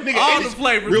growling. All the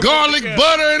flavors. garlic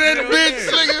butter in that bitch,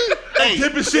 nigga. Hey,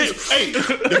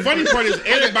 the funny part is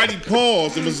everybody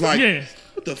paused and was like, Yeah.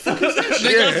 "What the fuck is that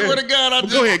shit?" Nigga, I swear to God, I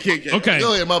just. Go ahead, kid. Okay.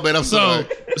 Go ahead, my bad. I'm sorry.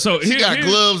 So She got here-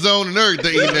 gloves on and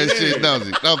everything eating that shit, don't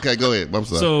she? Okay, go ahead. I'm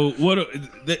sorry.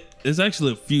 So there's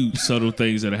actually a few subtle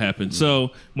things that happen.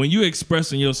 So when you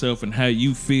expressing yourself and how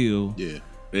you feel, Yeah.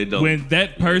 It don't. when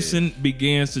that person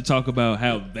begins to talk about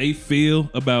how they feel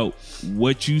about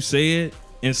what you said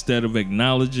instead of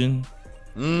acknowledging,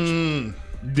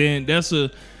 then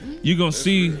you're gonna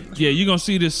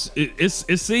see this.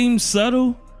 It seems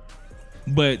subtle,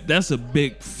 but that's a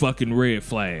big fucking red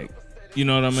flag. You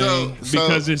know what I mean?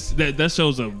 Because that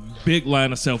shows a big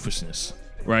line of selfishness,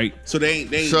 right? So they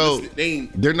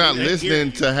ain't they're not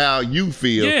listening to how you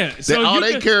feel. Yeah, so all you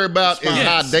they can- care about is Yes.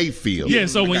 how they feel. Yeah,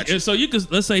 so got you. so you could,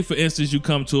 let's say for instance you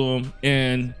come to them,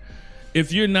 and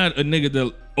if you're not a nigga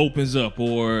that opens up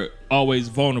or always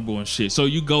vulnerable and shit, so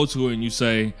you go to her and you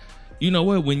say, you know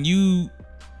what, when you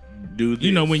do this.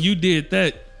 you know, when you did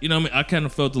that, you know what I mean, I kind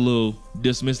of felt a little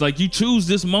dismissed. Like, you choose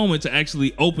this moment to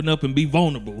actually open up and be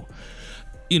vulnerable.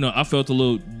 You know, I felt a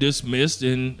little dismissed,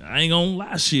 and I ain't gonna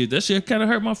lie, that shit kind of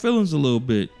hurt my feelings a little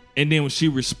bit. And then when she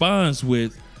responds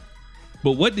with,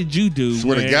 but what did you do?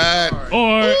 Swear to when-" God.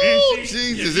 Or Ooh, and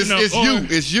she- Jesus, you know, it's or- you.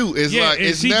 It's you. It's yeah, like and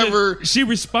it's she never. she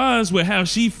responds with how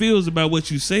she feels about what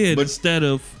you said But- instead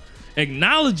of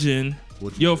acknowledging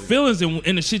your feelings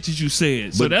in the shit that you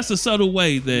said. So But- that's a subtle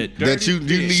way that you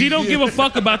need. she don't give a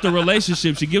fuck about the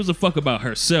relationship. She gives a fuck about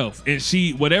herself, and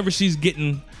whatever she's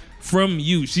getting from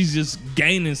you, she's just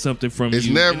gaining something from It's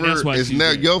you. and that's never. why It's she's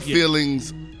never. there. Your Yeah.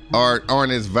 feelings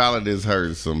aren't as valid as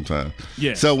hers sometimes.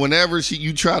 Yeah. So whenever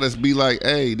you try to be like,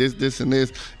 hey, this and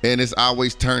this, and it's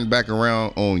always turned back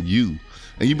around on you,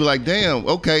 and you be like, damn,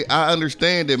 okay, I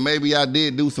understand that maybe I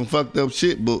did do some fucked up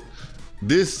shit, but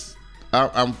this.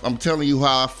 I'm telling you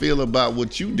how I feel about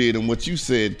what you did and what you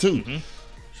said too. Damn,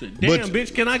 but-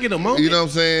 bitch, can I get a moment? You know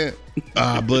what I'm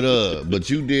saying? But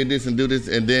you did this and do this,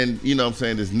 and then you know what I'm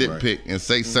saying, just nitpick and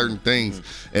say certain things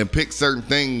and pick certain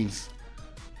things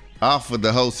off of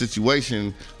the whole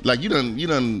situation. Like you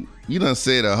done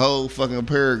said a whole fucking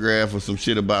paragraph or some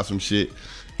shit about some shit.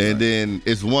 And then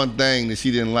it's one thing that she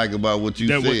didn't like about what you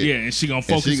said. And she gonna And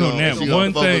focus she on that she gonna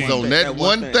one focus thing. on that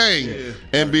one thing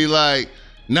and be like,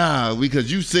 nah,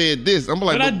 because you said this. I'm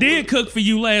like, But I did cook for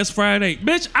you last Friday,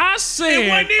 bitch. I said It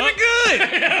wasn't even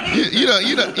good.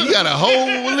 You got a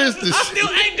whole list of I shit. still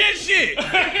ate that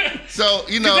shit. So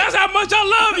you know, That's how much I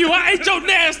love you. I ate your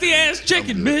nasty ass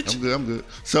chicken, bitch. I'm good.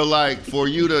 So like for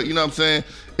you to, you know what I'm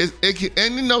saying?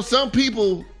 And you know, some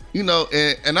people, you know,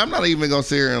 and I'm not even gonna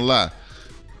sit here and lie.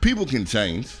 People can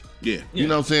change. Yeah. You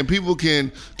know what I'm saying? People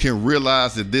can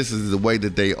realize that this is the way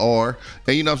that they are.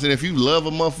 And you know what I'm saying? If you love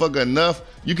a motherfucker enough,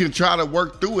 you can try to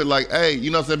work through it like, hey, you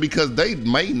know what I'm saying? Because they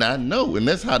may not know. And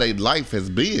that's how their life has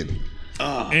been.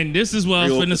 And this is what I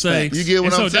was Real finna say. facts. You get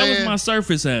what and I'm so that saying? was my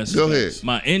surface answer. Go ahead.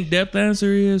 My in-depth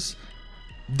answer is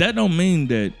that don't mean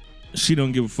that she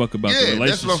don't give a fuck about the Yeah, relationship.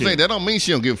 that's what I'm saying. That don't mean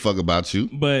she don't give a fuck about you.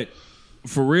 But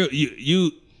for real,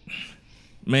 you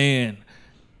man.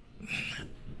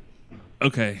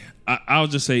 Okay, I'll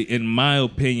just say, in my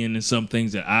opinion, and some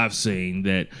things that I've seen,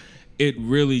 that it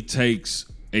really takes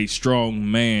a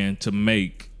strong man to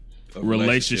make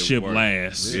relationship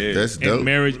lasts. Yeah. That's dope. And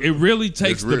marriage, it really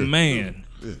takes That's the real. man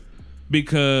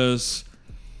because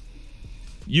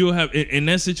you'll have in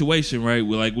that situation, right?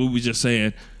 Like what we were just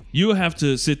saying, you'll have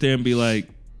to sit there and be like,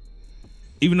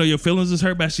 even though your feelings is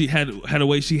hurt, but she had a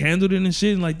way she handled it and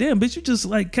shit, and like, damn, bitch, you just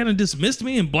like kind of dismissed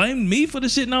me and blamed me for the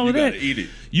shit and all of that. Eat it.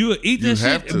 You would eat that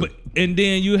have shit, to. and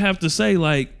then you have to say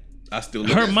like, I still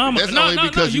her mama. That's no, only no,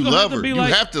 because no, you gonna love have to her. be You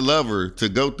like, have to love her to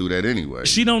go through that anyway.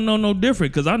 she don't know no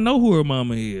different because I know who her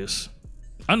mama is.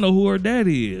 I know who her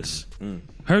daddy is.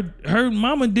 Her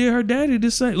mama did her daddy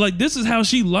the same. Like this is how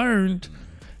she learned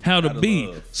how to be.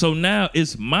 love. So now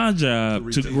it's my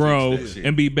job to grow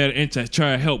and be better and to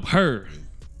try to help her.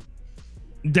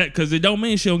 That because it don't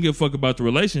mean she don't give a fuck about the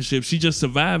relationship. She just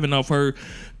surviving off her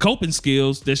coping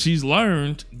skills that she's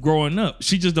learned growing up.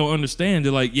 She just don't understand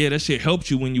that, like, yeah, that shit helped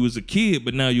you when you was a kid,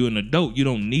 but now you're an adult. You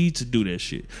don't need to do that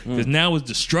shit because now it's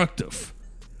destructive.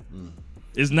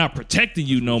 It's not protecting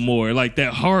you no more. Like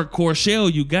that hardcore shell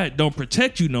you got don't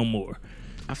protect you no more.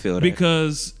 I feel that.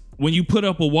 Because when you put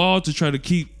up a wall to try to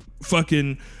keep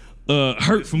fucking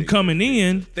hurt from coming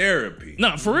in, Therapy.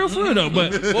 nah, for real though.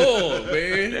 But Boy,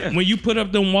 man. when you put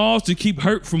up them walls to keep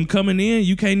hurt from coming in,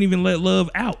 you can't even let love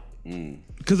out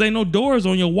because ain't no doors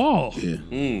on your wall. Yeah.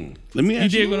 Let me You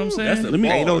ask you. dig what I'm saying? Let me.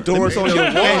 Ain't no doors on your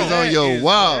Hands on your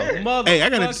wall. Hey, I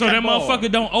gotta. So that motherfucker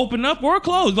don't open up or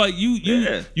close. Like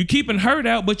you keeping hurt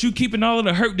out, but you keeping all of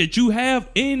the hurt that you have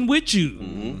in with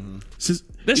you. Since,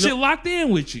 That you shit know, locked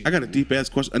in with you. I got a deep ass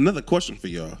question. Another question for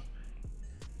y'all.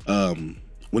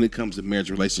 When it comes to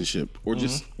marriage, relationship, or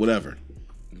just whatever,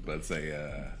 Let's say,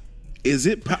 is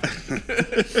it?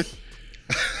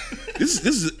 This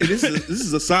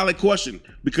is a solid question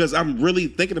because I'm really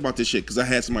thinking about this shit because I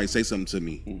had somebody say something to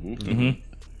me.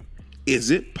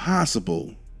 Is it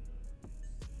possible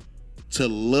to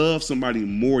love somebody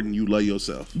more than you love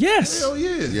yourself? Yes. Hell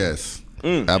yeah. Yes.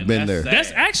 I've been there.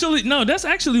 That's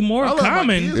actually more I love my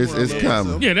common. kids more It's than I love common.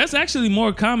 myself. Yeah, that's actually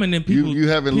more common than people. You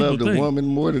haven't people loved a think. woman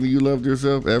more than you loved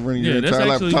yourself ever in your Yeah, that's entire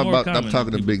life. actually more I'm common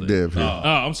talking to than Big people Dev here. Oh,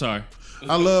 I'm sorry.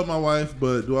 I love my wife,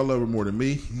 but do I love her more than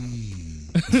me?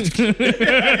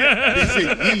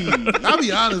 I'll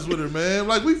be honest with her, man.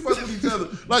 Like we fuck with each other.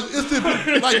 Like it's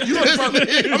the, like you know.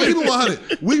 I mean, even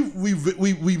 100.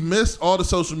 We missed all the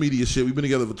social media shit. We've been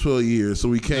together for 12 years, so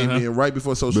we came in right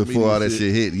before social media. Before all that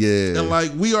shit hit, yeah. And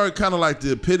like we are kind of like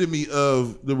the epitome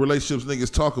of the relationships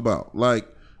niggas talk about. Like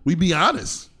we be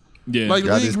honest. Yeah. Like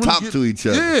Y'all we just really talk get- to each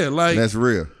other. Yeah, like That's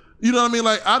real. you know what I mean?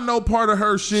 Like I know part of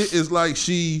her shit is like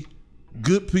she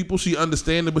good people, she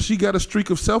understanding, but she got a streak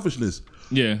of selfishness.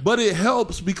 Yeah. But it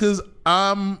helps because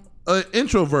I'm an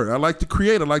introvert. I like to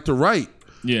create. I like to write.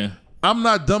 Yeah. I'm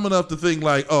not dumb enough to think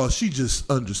like, oh, she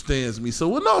just understands me. So,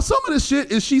 well, no, some of this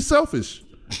shit is she selfish.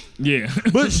 Yeah.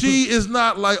 But she is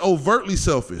not like overtly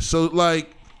selfish. So,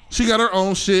 like, she got her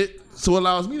own shit, so it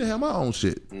allows me to have my own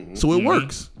shit. So it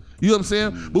works. You know what I'm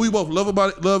saying? But we both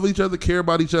love each other, care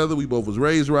about each other. We both was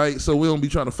raised right, so we don't be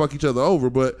trying to fuck each other over.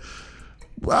 But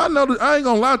I know that I ain't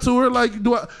gonna lie to her. Like,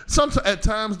 at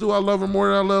times do I love her more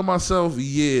than I love myself?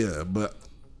 Yeah, but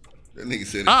That nigga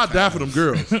said I'll die for them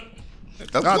girls. Of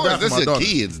I'll course, die for that's my your daughter.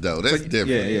 kids, though. That's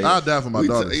different. I'll die for my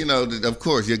daughters. You know, of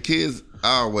course, your kids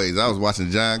always. I was watching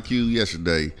John Q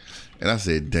yesterday, and I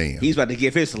said, damn. He's about to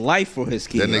give his life for his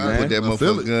kids. That nigga man. put that I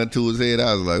feel motherfucking it. gun to his head.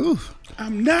 I was like, ooh.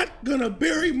 I'm not gonna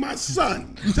bury my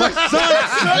son.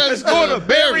 Son is gonna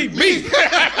bury me.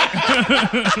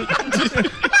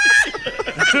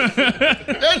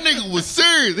 That nigga was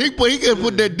serious. He could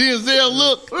put that Denzel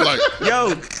look. Like, Yo,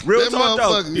 real that talk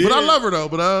though. motherfucker. But I love her though.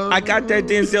 But I got that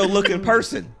Denzel look in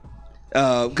person.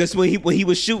 Because when he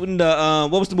was shooting the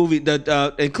what was the movie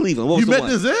in Cleveland? What was you the met one?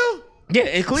 Denzel? Yeah,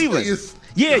 in Cleveland. Niggas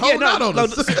Yeah, holding out on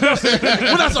us. When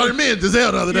I saw the man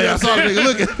Denzel the other day, I saw the nigga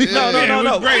look at me.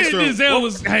 No. Great Denzel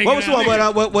was hanging What was the one?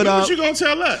 out. What What you gonna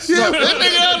tell us? that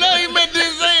nigga don't know he met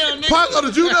Denzel, nigga. Pac, oh,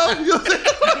 did you know? You know what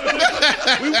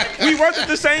I'm saying? we worked at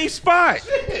the same spot.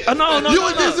 No. You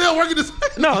and Denzel working this.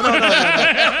 No.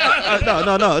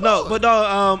 But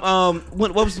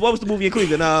what was the movie in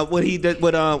Cleveland? When he did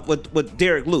with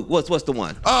Derek Luke. What's the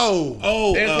one? Oh,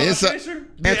 Antoine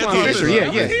Fisher.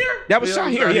 Yeah. That was shot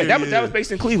here. Yeah, that was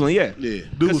based in Cleveland. Yeah.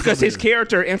 Because his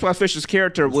character, Antoine Fisher's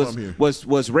character,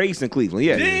 was raised in Cleveland.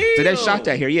 Yeah. So they shot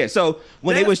that here. Yeah. So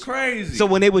when they was crazy. So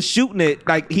when they was shooting it,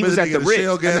 like he was at the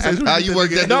Ritz. How you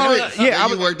worked at the Ritz? Yeah,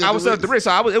 I was at the Ritz.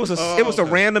 So it was a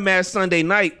random ass Sunday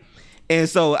night. And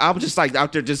so I was just like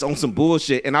out there just on some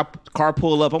bullshit, and I car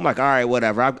pull up. I'm like, all right,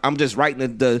 whatever. I'm just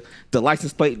writing the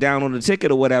license plate down on the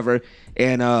ticket or whatever,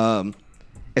 and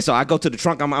so I go to the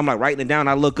trunk. I'm like writing it down.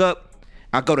 I look up,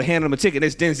 I go to hand him a ticket.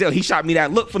 It's Denzel. He shot me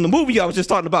that look from the movie I was just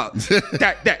talking about.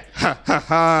 that ha ha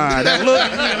ha. That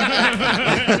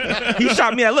look. He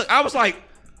shot me that look. I was like,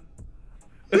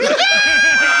 This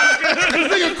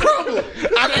nigga crumbled.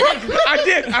 I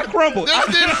did. I crumbled. That's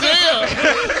Denzel.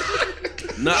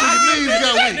 No, His knees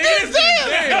got weak.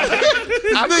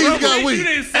 His knees got You weak.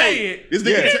 didn't say it. This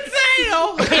nigga.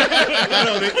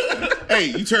 Hey,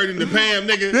 you turned into Pam,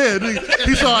 nigga. Yeah, nigga,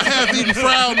 he saw a half-eaten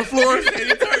fry on the floor. He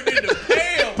turned into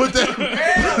Pam. Put that.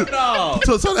 Hell no.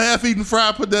 So saw the half-eaten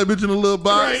fry. Put that bitch in a little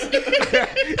box. And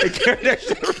carried that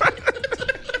shit around.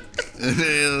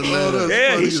 Hell no. Oh, that's Yeah,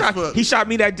 funny he as shot. fuck. He shot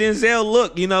me that Denzel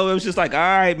look. You know, it was just like, all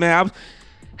right, man.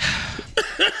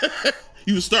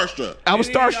 You was starstruck. I was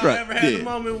Y'all starstruck. ever had a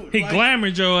moment He like,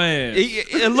 glamored your ass.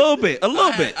 A little bit. A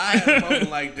little bit. I had a moment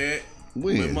like that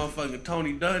with When? motherfucking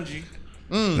Tony Dungy.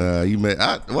 You met.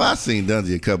 I seen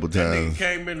Dungy a couple Nigga times.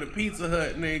 came in the Pizza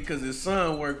Hut, nigga, because his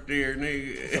son worked there,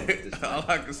 nigga. All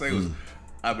I could say was,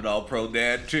 I'm an all-pro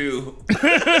dad, too.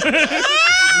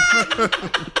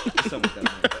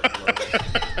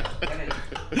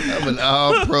 I'm an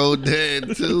all-pro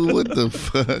dad too. What the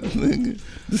fuck, nigga?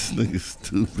 This nigga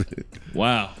stupid.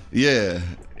 Wow. Yeah.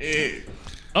 Yeah.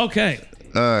 Okay.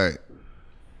 All right.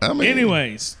 I mean,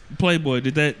 Anyways, Playboy,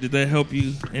 did that help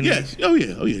you? In Yes. Oh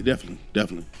yeah, definitely.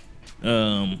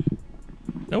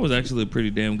 That was actually a pretty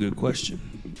damn good question,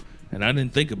 and I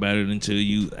didn't think about it until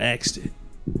you asked it.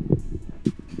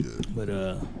 But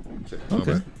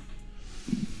okay.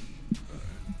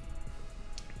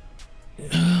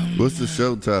 What's the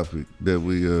show topic that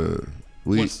we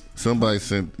What's- somebody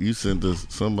sent us?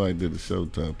 Somebody did a show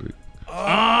topic.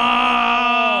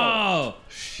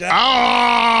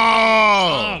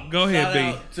 Oh, go ahead, Shout B.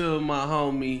 out to my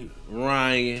homie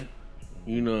Ryan.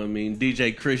 You know what I mean?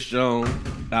 DJ Chris Jones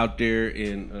out there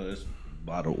in it's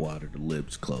bottled water. The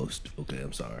lips closed. Okay,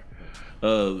 I'm sorry.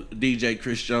 DJ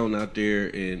Chris Jones out there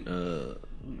in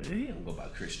he don't go by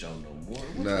Chris Jones no more.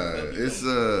 What the Nah, fuck he it's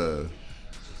go?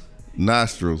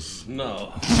 nostrils.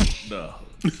 No.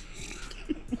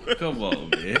 Come on,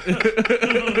 man.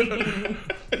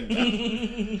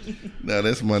 Nah,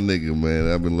 that's my nigga,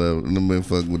 man. I've been loving. I've been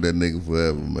fucking with that nigga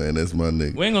forever, man. That's my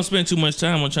nigga. We ain't gonna spend too much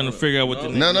time on trying to figure out what the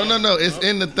No. It's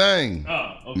in the thing.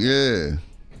 Oh, okay. Yeah.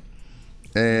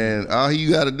 And all you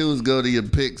got to do is go to your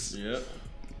pics, Yep.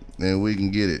 and we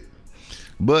can get it.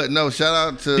 But no, shout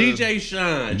out to DJ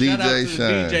Shine. DJ Shout out to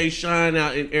Shine. DJ Shine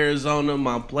out in Arizona,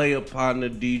 my player partner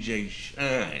DJ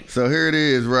Shine. So here it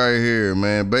is right here,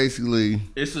 man. Basically,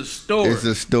 It's a story. it's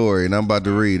a story, and I'm about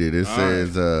to read it. It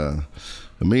says,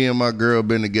 me and my girl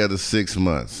been together 6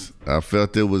 months. I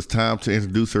felt it was time to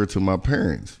introduce her to my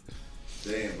parents.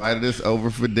 They invited us over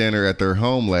for dinner at their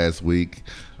home last week.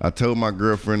 I told my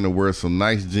girlfriend to wear some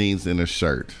nice jeans and a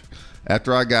shirt.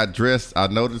 After I got dressed, I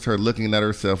noticed her looking at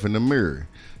herself in the mirror.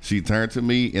 She turned to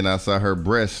me, and I saw her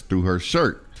breasts through her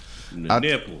shirt. the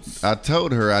nipples I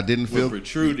told her I didn't were feel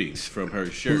protruding from her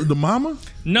shirt. The mama?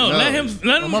 No, No. let him.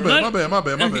 Let Oh, him my bad, let- my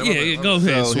bad. Yeah, go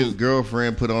ahead. So his Swoop.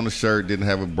 girlfriend put on a shirt, didn't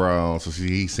have a bra on, so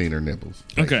he seen her nipples.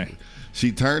 Okay.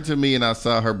 She turned to me and I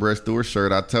saw her breast through her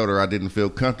shirt. I told her I didn't feel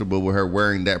comfortable with her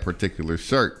wearing that particular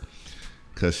shirt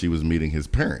because she was meeting his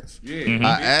parents. Yeah, Mm-hmm.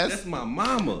 that's my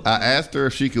mama. I asked her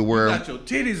if she could wear. Got your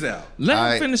titties out. Let him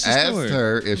I finish the asked story.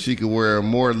 her if she could wear a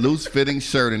more loose-fitting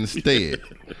shirt instead.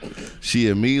 She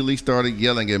immediately started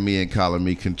yelling at me and calling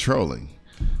me controlling.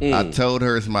 I told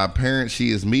her it's my parents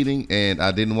she is meeting, and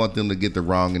I didn't want them to get the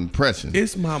wrong impression.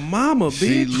 It's my mama, bitch.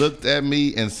 She looked at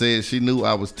me and said she knew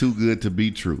I was too good to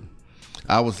be true.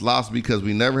 I was lost because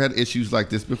we never had issues like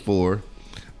this before.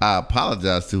 I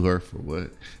apologized to her for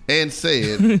what? And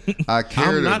said I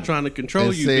cared. I'm not trying to control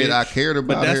and you, said bitch, I cared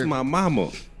about but that's her. my mama.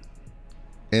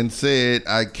 And said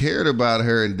I cared about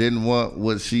her and didn't want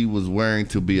what she was wearing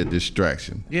to be a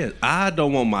distraction. Yeah, I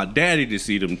don't want my daddy to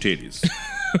see them titties.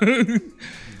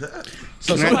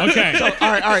 So somebody, Okay. So, all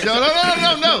right.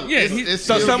 No. Yeah, It's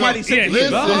So still somebody going. said, Yeah,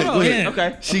 Listen, yeah.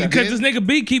 Okay. She Because did- this nigga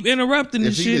B keep interrupting if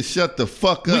this she shit. just shut the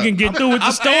fuck up. We can get through with the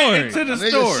I'm story. adding to the Nigga,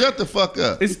 story. shut the fuck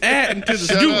up. It's adding to the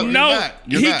Shut story. up. You're No, not.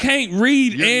 You're he not. can't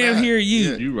read You're and not. hear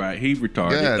you. Yeah. You right. He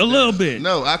retarded. God A little bit.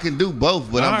 No, I can do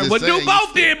both, but All I'm right, just well, saying. do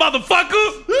both then,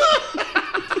 motherfucker.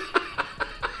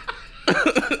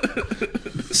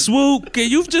 Swoop, can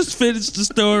you just finish the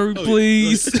story,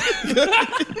 please?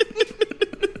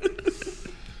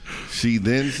 She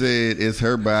then said it's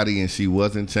her body and she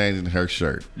wasn't changing her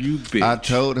shirt. You bitch. I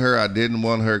told her I didn't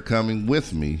want her coming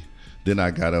with me. Then I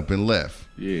got up and left.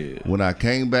 Yeah. When I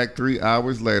came back 3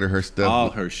 hours later, her stuff. All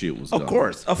her shit was gone. Of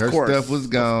course. Her stuff was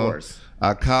gone.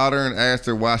 I called her and asked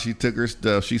her why she took her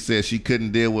stuff. She said she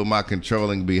couldn't deal with my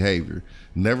controlling behavior.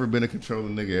 Never been a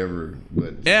controlling nigga ever.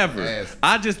 But Ever.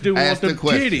 I just didn't want them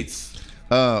titties.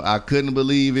 I couldn't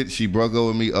believe it. She broke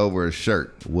over me over a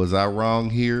shirt. Was I wrong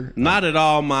here? Not at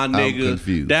all, my nigga. I'm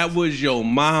confused. That was your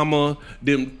mama.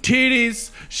 Them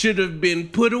titties should have been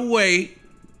put away.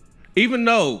 Even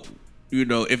though,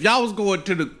 if y'all was going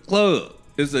to the club,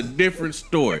 it's a different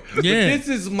story. Yeah. But this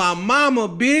is my mama,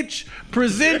 bitch.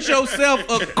 Present yourself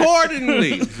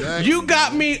accordingly. Exactly. You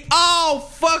got me all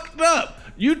fucked up.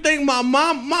 You think my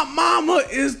mama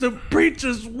is the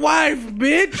preacher's wife,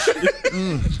 bitch?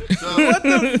 What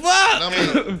the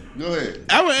fuck? Go ahead.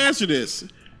 I'm gonna answer this,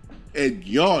 and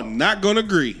y'all not gonna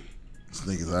agree. This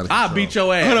nigga's out of control. I'll beat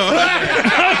your ass.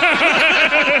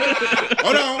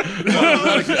 Hold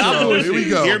on. Here we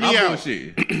go. Hear me out.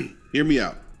 Hear me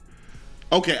out.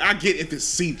 Okay, I get if it's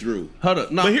see-through. Hold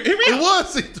up. No. But hear me It out.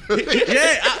 was see-through.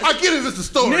 Yeah, I get it. It's a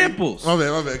story. Nipples. My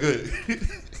bad. Good.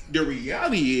 The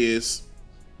reality is,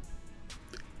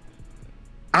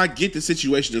 I get the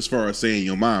situation as far as saying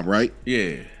your mom, right?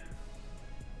 Yeah.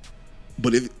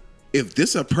 But if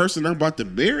this a person I'm about to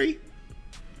marry,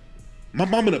 my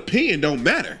mama's opinion don't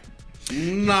matter.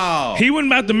 No. He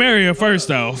wasn't about to marry her first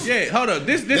off. Yeah, hold up.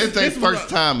 This their first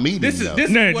time meeting. This is though. this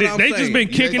No, is what I'm they saying. just been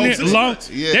kicking it 6 long. months.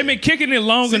 Yeah. They've been kicking it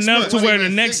long 6 enough to months. where the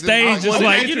next stage is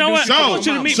like, you know what? I want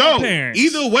you to meet my parents.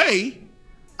 Either way,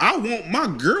 I want my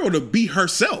girl to be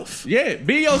herself. Yeah,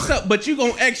 be yourself, but you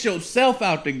gonna X yourself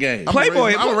out the game.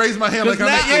 Playboy. I'm gonna raise my hand like I'm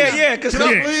not. Yeah. Because Can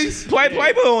I please?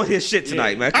 Playboy on his shit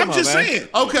tonight, man. Come I'm on, just man. saying.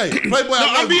 Okay, Playboy. No,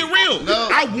 I'm being real. No.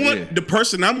 I want the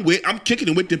person I'm kicking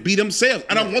it with to be themselves.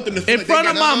 I don't want them to feel In like front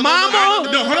they of got my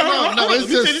mama? No, hold on. No, it's Let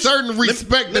me just finish. certain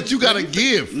respect that you gotta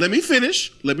give. Let me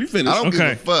finish. I don't Okay. give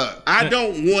a fuck. I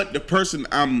don't want the person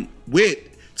I'm with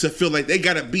to feel like they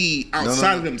gotta be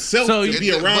outside of themselves So to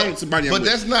be around somebody. I'm But with.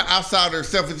 that's not outside of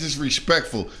herself. It's just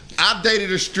respectful. I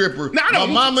dated a stripper. No, I my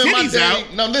don't mama want and my titties daddy.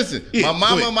 out. No, listen. Yeah, my go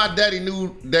mama ahead. and my daddy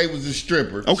knew they was a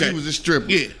stripper. Okay. She was a stripper.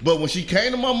 Yeah. But when she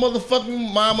came to my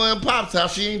motherfucking mama and pop's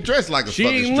house, she ain't dressed like a She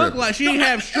fucking ain't stripper. look like she ain't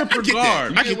have stripper I get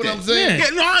guard. that. I You get what that. I'm saying? Yeah,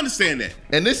 no, I understand that.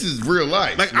 And this is real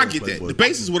life. Like I get that. The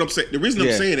basis of what I'm saying. The reason I'm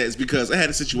Yeah. saying that is because I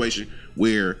had a situation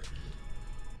where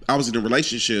I was in a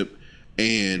relationship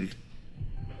and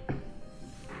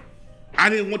I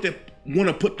didn't want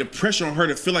to put the pressure on her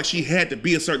to feel like she had to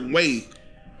be a certain way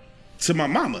to my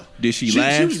mama. Did she She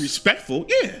laugh? was respectful.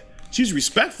 Yeah, she was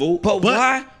respectful. But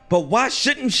why? But why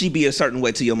shouldn't she be a certain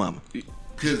way to your mama?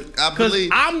 Because I Because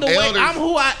believe I'm the way elders, I'm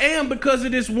who I am because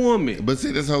of this woman. But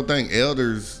see, this whole thing,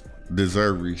 elders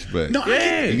deserve respect. No, I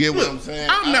get, You get what look, I'm saying?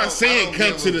 I'm I not don't- saying I come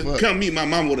don't to give a the fuck. come meet my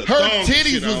mama with a Her thong titties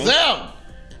shit was on. out.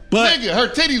 But Nigga, her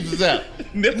titties was out.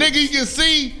 Nigga, you can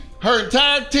see her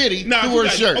entire titty Nah, through her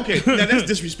shirt. Okay, now that's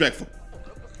disrespectful.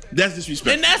 That's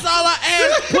disrespectful. And that's all I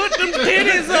asked. Put them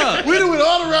titties up. We done went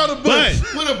all around the bush. But-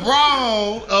 Put a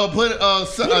bra on, put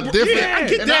a different. Yeah, I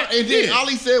get and that. and then Yeah. all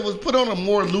he said was put on a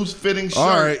more loose fitting shirt.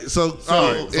 All right, so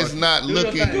It's not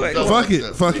looking.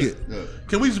 Fuck it.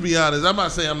 Can we just be honest? I'm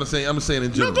not saying. I'm saying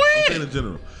in general. go ahead. I'm saying in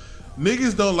general.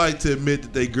 Niggas don't like to admit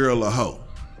that they girl a hoe.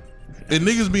 And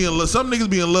niggas be in love. Some niggas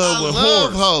be in love I with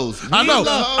love whores. hoes. I know. We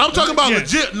love I'm talking about Yeah.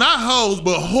 legit, not hoes,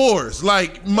 but whores.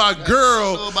 Like my know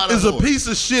girl about a is a whore. piece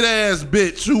of shit ass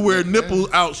bitch who wear nipple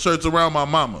out shirts around my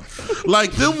mama.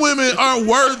 Like them women aren't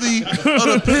worthy of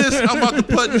the piss I'm about to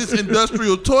put in this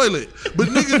industrial toilet. But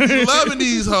niggas be loving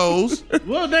these hoes.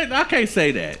 Well, I can't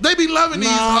say that. They be loving these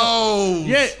hoes.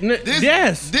 Yeah,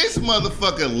 yes. This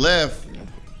motherfucker left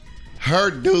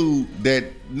her dude that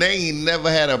they ain't never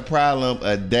had a problem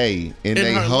a day in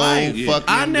their her whole life. Yeah. fucking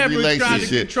I never tried to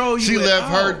relationship. control you She at left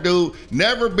her all. dude,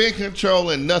 never been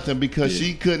controlling nothing because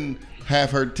she couldn't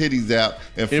have her titties out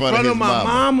in front of his my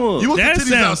mama. You want That the titties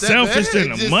sounds out that selfish bad?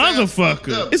 than It a just sounds fucked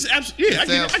motherfucker. up. It's absolutely I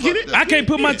get it. I can't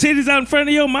put my titties out in front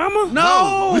of your mama?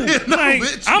 No. No, Like,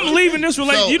 bitch. I'm leaving this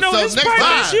relationship. You know, this next private.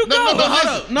 time, You no, go. no, Hold listen.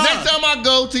 up, no. Next time I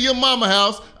go to your mama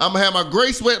house, I'm gonna have my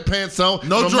gray sweatpants on.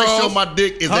 No I'm gonna make sure drawers. my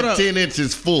dick is Hold at up. 10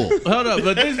 inches full. Hold up,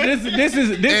 but this is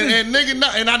And nigga,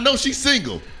 and I know she's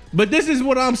single. but this is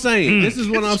what I'm saying. This is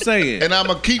what I'm saying. And I'm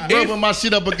gonna keep rubbing my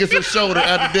shit up against her shoulder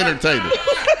at the dinner table.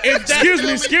 If that-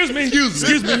 Excuse me.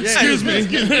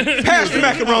 Pass the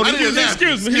macaroni.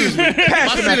 Excuse me. My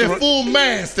shit in full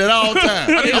mast at all times.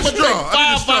 I'm gonna take straw.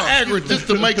 I need a 5 straw. Viagra just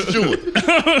to make sure.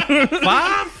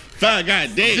 5? Fine,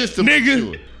 goddamn. Just to make Nigga.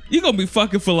 sure. You gonna be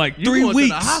fucking for like 3 going to the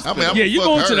weeks. hospital. I'm Yeah, you fuck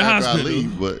going her to the after hospital. I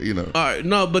leave, but you know. All right,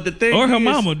 no, but the thing Or her is,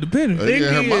 mama, depending. Yeah,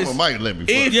 her is, mama might let me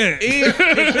fuck. If, Yeah.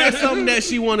 if that's something that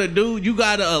she want to do, you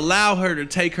got to allow her to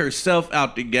take herself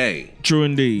out the game. True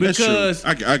indeed. Because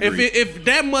That's true. I agree. if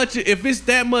it's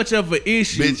that much of an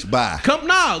issue, Bitch, bye. come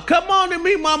on and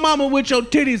meet my mama with your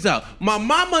titties out. My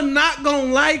mama not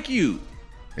gonna like you.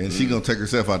 And she gonna take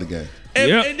herself out the game. And,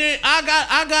 Yep. and then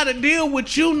I got to deal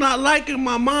with you not liking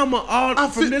my mama all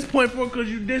from this point forward because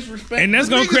you disrespect. And that's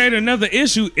me. gonna create another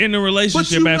issue in the But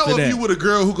relationship you know after if that. you with a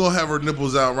girl who gonna have her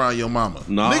nipples out around your mama.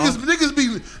 Nah.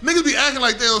 Niggas be acting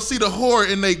like they don't see the whore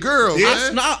in they girl,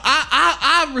 man.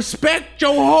 I respect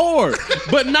your whore,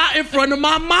 but not in front of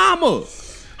my mama.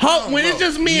 When it's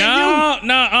just me and you.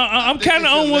 No, I'm kind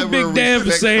of it's a on what level Big Dad of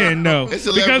was respect saying though, It's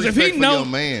a level because of if he respect for know, your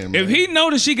man, if man. he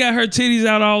know that she got her titties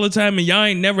out all the time and y'all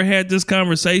ain't never had this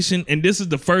conversation, and this is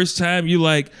the first time you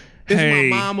like, hey,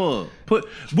 It's my mama.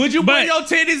 Would you But-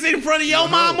 put your titties in front of your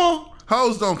mama?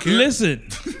 Hoes don't care. listen.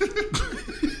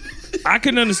 I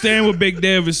can understand what Big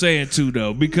Dev is saying too,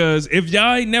 though, because if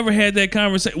y'all ain't never had that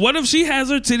conversation, what if she has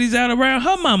her titties out around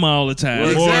her mama all the time,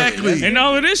 Exactly. and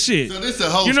all of this shit? So this is a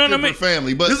whole You know what I stripper mean?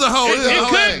 family, but This a whole- It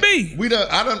could be. We done.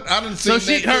 I done So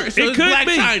seen she that. her. too. So It it's could Black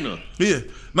be. China. Yeah.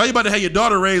 Now you about to have your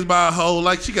daughter raised by a hoe.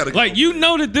 Like she gotta go. Like, you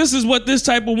know that this is what this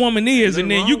type of woman is,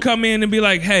 and then you come in and be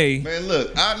like, hey, Man,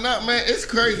 look, man, it's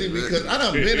crazy because I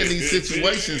done been in these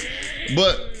situations,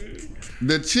 but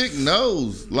the chick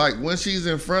knows, like, when she's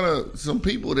in front of some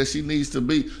people that she needs to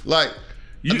be, like,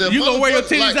 You the gonna wear your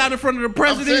motherfucker- titties out in front of the I'm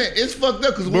president? saying it's fucked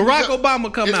up because Barack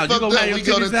Obama come out, you gonna have your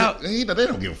titties out? They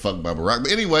don't give a fuck about Barack.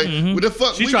 But anyway, with the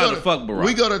fuck, She we trying go to fuck Barack.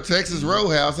 We go to Texas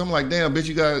Roadhouse. I'm like, damn, bitch,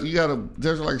 you got a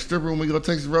there's like a strip room. We go to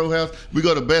Texas Roadhouse. We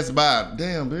go to Best Buy.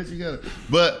 Damn, bitch, you got it.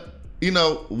 But you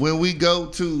know, when we go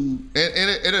to, and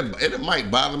it might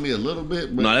bother me a little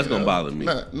bit. But, No, that's you know, gonna bother me.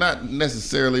 Not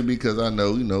necessarily because I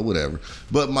know, you know, whatever.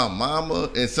 But my mama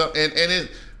and it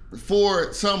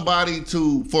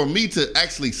for me to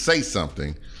actually say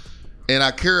something, and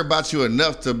I care about you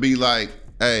enough to be like,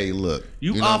 hey, look,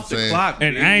 You know off what the I'm saying? clock.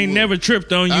 and I ain't never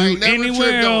tripped on I you ain't never anywhere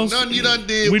tripped on else. nothing you done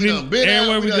did. We We didn't- done been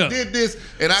everywhere out. we We done go. did this.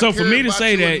 And I So for care me to about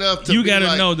say you that, enough to you be gotta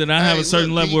like, know that I have a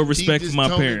certain level of respect just for my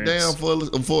tone it parents.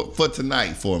 down for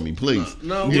tonight for me, please.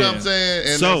 No, you know yeah. what I'm saying?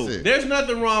 And So, that's it. There's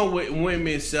nothing wrong with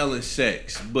women selling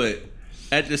sex, but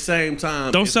at the same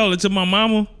time, Don't sell it to my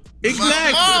mama.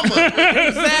 exactly. My mama.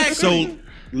 Exactly. So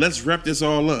let's wrap this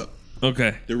all up.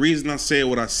 Okay. The reason I said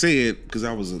what I said because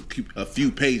I was a few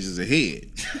pages ahead.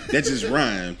 That just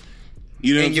rhymed.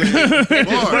 You know what I'm saying?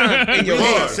 And the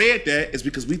reason I said that is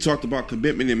because we talked about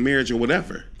commitment in marriage or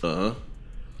whatever.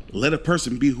 Let a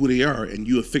person be who they are, and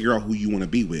you'll figure out who you want to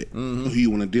be with, who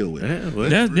you want to deal with.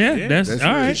 That's all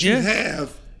right. Because you Yeah.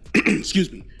 have,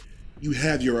 excuse me, you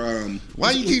have your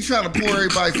Why you keep trying to pour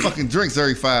everybody's fucking drinks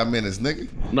every 5 minutes, nigga?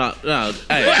 No,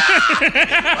 hey.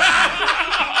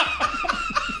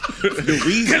 the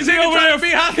reason. Cause he over there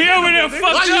fucked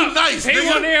Why you up. nice, He nigga?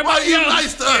 want everybody Why you else.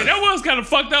 nice to us? Yeah, that was kind of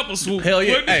fucked up. A swoop. Hell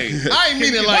yeah. Wasn't it? Hey. I ain't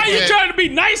mean it like Why you that. trying to be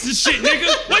nice and shit,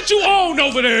 nigga? What you own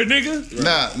over there, nigga?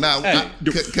 Nah.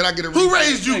 Can I get a Who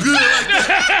raised you good like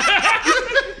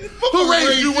that? Who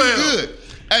raised you well? Good.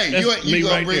 Hey, you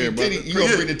gonna right bring there, the titty? brother. You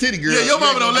gonna bring the titty girl? Yeah, your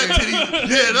mama don't let titty.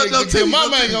 Yeah, no Your titty. mama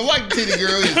no ain't titty. gonna like titty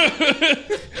girl.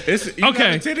 Is it? You got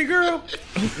Okay. a titty girl?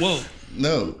 Whoa.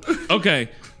 No. Okay.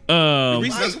 Why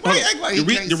you act like he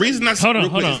can't The reason I Hold on, real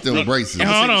hold quick, on. Them braces.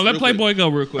 Hold on. Let real quick. Playboy go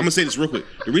real I'm quick. gonna say this real quick.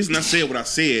 The reason I said what I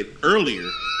said earlier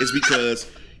is because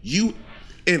you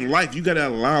in life you gotta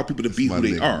allow people to be my who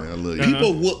they nigga, are. man. I love you.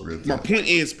 People Real will. talk. My point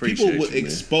is, people Appreciate will you, man.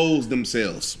 expose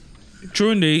themselves.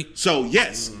 True indeed. So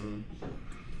yes,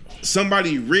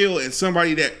 somebody real and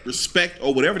somebody that respect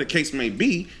or whatever the case may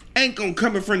be ain't gonna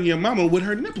come in front of your mama with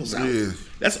her nipples out. Yeah.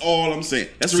 That's all I'm saying.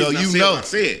 That's the So reason I you said know. what I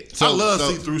said. I love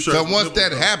see-through shirts. So with once nipples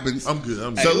that out. happens, I'm good.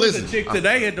 So Hey, listen. the chick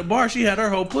today at the bar, she had her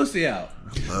whole pussy out.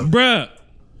 Bruh.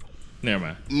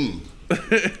 Never mind.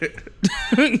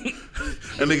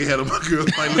 That nigga had on my girl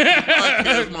like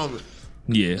podcast moment.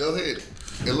 Yeah. Go ahead.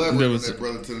 Elaborate There on was- that,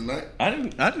 brother, to the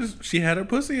night. She had her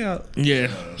pussy out. Yeah.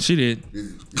 She did. Did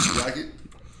you like it?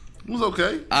 It was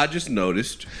okay. I just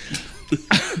noticed.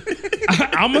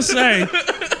 I'm gonna say.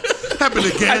 Happened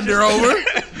to gander over.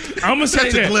 I'm gonna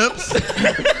say Catch a that. glimpse.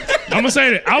 I'm gonna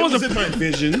say that. I was What's a. in my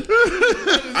vision?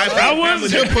 I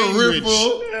was Your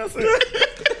peripheral.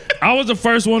 I was the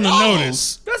first one to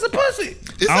notice. That's a pussy.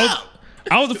 It's I was, out.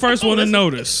 I was the first one to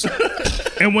notice.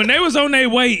 And when they was on their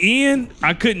way in,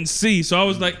 I couldn't see, so I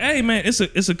was like, "Hey man,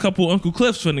 it's a couple Uncle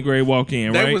Cliffs from the grade walk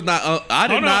in, right?" They was not. I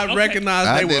did not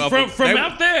recognize they were from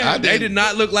out there. They did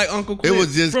not look like Uncle Cliff. It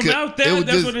was just from out there.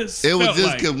 That's what it felt was just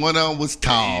like. because one of them was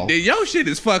tall. Your shit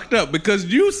is fucked up because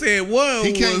you said one.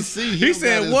 He was, can't see. He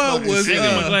said one was. I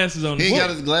got my glasses on. He ain't got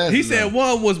his glasses. He said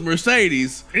one was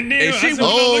Mercedes, and then she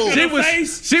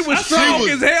was strong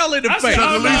as hell in the face.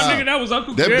 Nigga, that was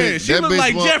Uncle Cliff. She looked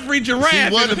like Jeffrey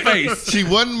Giraffe in the face. She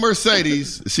wasn't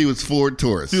Mercedes. She was Ford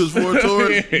Taurus. She was Ford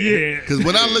Taurus. Yeah. Because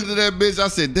when I looked at that bitch, I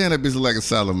said, "Damn, that bitch look like a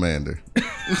salamander."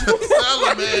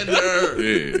 Salamander.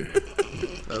 Yeah.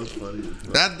 That was funny.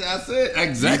 I said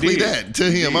exactly that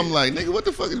to him. I'm like, nigga, what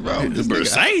the fuck is wrong with this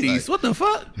Mercedes? What the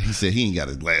fuck? He said he ain't got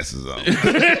his glasses on.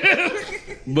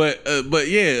 But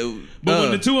yeah. But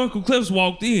when the two Uncle Cliffs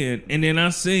walked in, and then I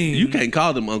seen You can't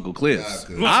call them Uncle Cliffs.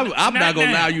 I'm not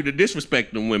gonna allow you to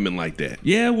disrespect them women like that.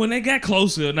 Yeah, when they got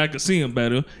closer and I could see them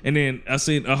better, and then I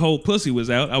seen a whole pussy was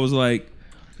out, I was like,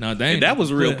 "No, that was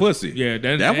a real pussy. Yeah,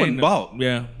 that wasn't bought.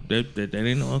 Yeah, that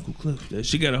ain't no Uncle Cliff.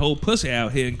 She got a whole pussy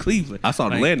out here in Cleveland. I saw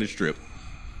the landing strip.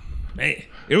 Man,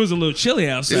 it was a little chilly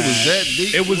outside. It was that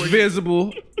deep. It was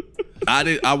visible.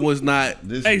 I was not.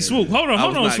 Hey, Swoop, hold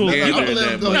on, Swoop. getting No, at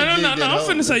that, but- no. I'm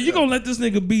finna say, you gonna let this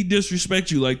nigga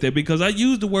disrespect you like that because I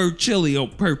used the word chilly on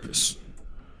purpose.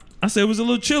 I said it was a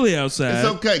little chilly outside.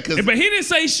 It's okay, but he didn't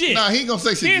say shit. Nah, he ain't gonna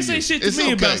say shit. He didn't say shit to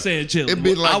me about saying chilly. It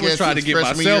been like I was that trying to since get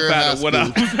freshman myself year in out high of what I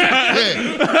school. was.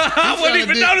 Yeah. I wasn't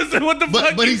even noticing what the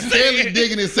fuck. But he's steadily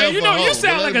digging himself. Man, you know, a you hole.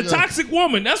 sound like a toxic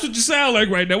woman. That's what you sound like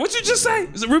right now. What you just say?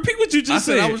 Repeat what you I just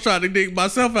said said. I was trying to dig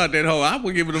myself out that hole. I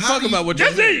wasn't giving a How fuck you- about what you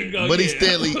There said. you go. But yeah.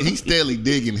 he's steadily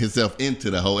digging himself into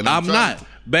the hole. And I'm trying- not.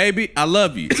 Baby, I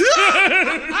love you.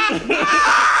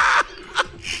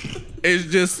 It's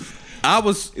just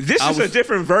This is a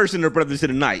different version of Brothers of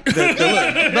the Night.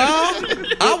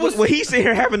 I was. Well, he's sitting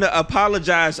here having to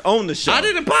apologize on the show. I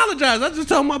didn't apologize. I just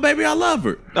told my baby I love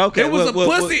her. Okay, It was well,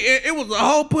 pussy. It was a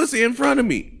whole pussy in front of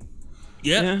me.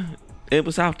 Yeah. It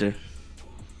was out there.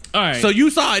 All right. So you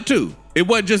saw it too. It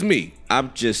wasn't just me.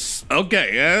 I'm just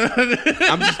Okay.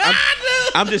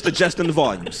 I'm just adjusting the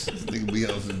volumes. Nigga be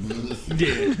on some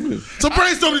bullshit. So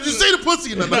brainstorm, did you see the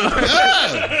pussy? No.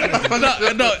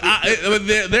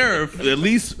 There are at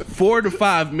least 4 to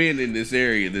 5 men in this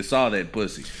area that saw that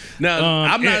pussy. Now,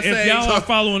 I'm not if saying y'all are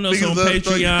following us Niggas on love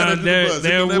throwing you under Patreon, the bus.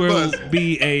 there Hit on that will bus.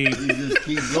 be a I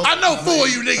know 4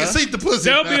 of you niggas see the pussy.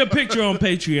 there'll be a picture on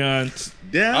Patreon.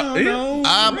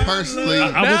 I personally,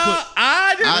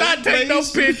 I did not take no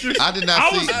please. pictures. I did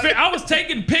not see. I was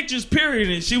taking pictures, period,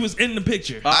 and she was in the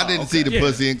picture. I didn't see the Yeah.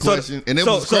 pussy in question, and it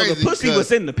So was crazy. the pussy because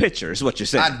was in the picture, is what you're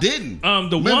saying. I didn't. The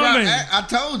Remember, woman I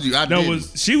told you. I that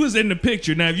didn't. she was in the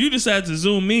picture. Now, if you decide to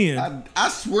zoom in, I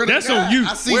swear to That's God, on you.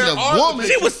 I seen Where the are the woman.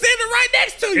 She was sitting right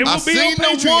next to you. it I will be on seen the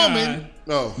Patreon. woman.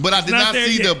 No. But I did not not there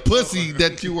see yet. the pussy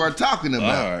that you are talking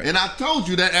about. All right. And I told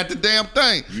you that at the damn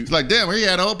thing. It's like, damn, he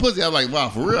had a whole pussy. I was like, wow,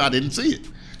 for real, I didn't see it.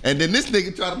 And then this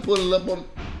nigga tried to pull it up on.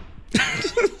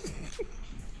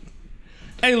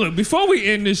 Hey, look, before we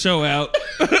end this show out,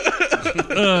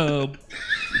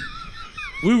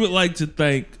 we would like to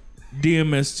thank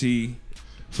DMST,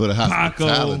 For the Paco.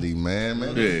 hospitality, man.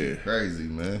 Man, Yeah. that's crazy,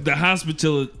 man. the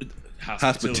hospitality.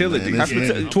 Hospitality. Man,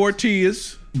 it's-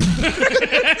 Tortillas.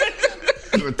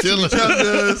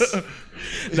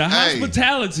 The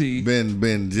hospitality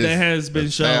been just that has been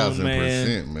shown,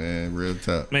 1,000%, man. Real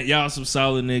tough. man, y'all some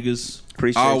solid niggas.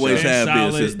 Appreciate Always y'all. have been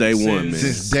Solid since day one, man.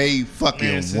 Since day fucking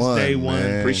Man, since one, day one.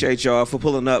 man. Appreciate y'all for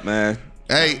pulling up, man.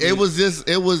 Hey, it was This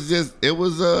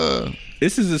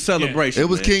is a celebration. It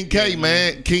was man. King K,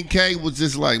 man. King K was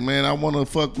just like, man, I want to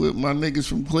fuck with my niggas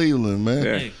from Cleveland, man.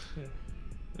 Yeah. Hey.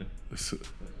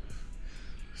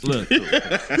 Look,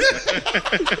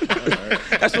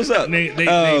 That's what's up.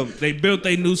 they built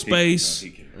their new space.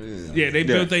 Yeah, they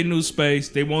built their new space.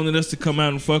 They wanted us to come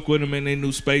out and fuck with them in their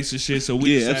new space and shit. So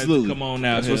we decided absolutely. to come on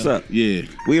out That's here. what's up. Yeah.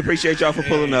 We appreciate y'all for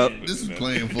pulling up. This is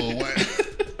playing for a while.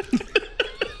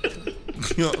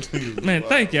 Man,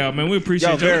 thank y'all, man. We appreciate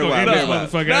Y'all y'all. very We're gonna wild, end very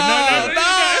this motherfucker.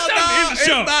 It's time to end the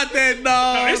show. It's not that.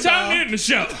 No, It's time to end the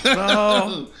show.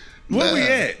 Where we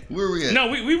at? Where we at? No,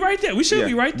 we right there. We should Yeah.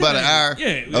 be right there. About an hour?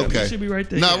 Yeah, Okay. we should be right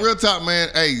there. Nah, yeah. real talk, man.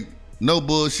 Hey, no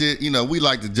bullshit. You know, we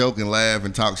like to joke and laugh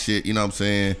and talk shit. You know what I'm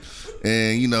saying?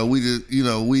 And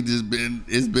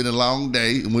it's been a long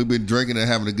day, and we've been drinking and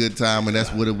having a good time, and that's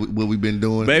what we've been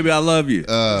doing. Baby, I love you.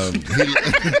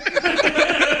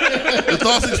 The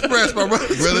thoughts expressed by brother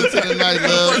to the night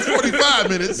loves 45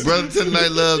 minutes. Brother to the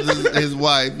night loves his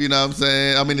wife. You know what I'm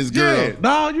saying? I mean his girl. Yeah.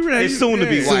 No, you ready? It's soon to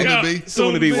be wife.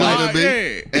 Soon to be wife. Soon to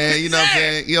be. And you know what I'm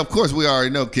saying? Yeah, of course we already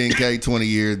know King K 20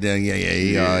 years. Then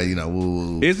you know.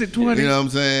 Woo. Is it 20? You know what I'm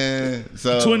saying?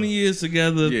 So 20 years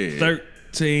together,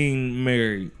 13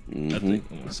 married. I think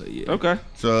I'm gonna say yeah. Okay.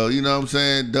 So you know what I'm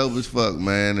saying? Dope as fuck,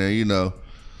 man. And you know,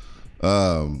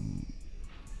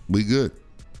 we good.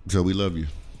 So we love you.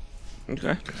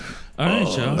 Okay. All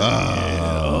right,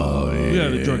 y'all. We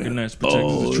got the Drunken Nights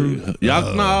Protectors of Truth.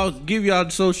 Y'all, I'll give y'all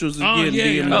the socials again.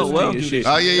 DMST.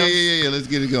 Yeah. Let's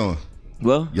get it going.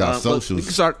 Well, y'all socials. We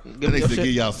can start. They need to give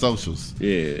y'all socials.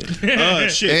 Yeah.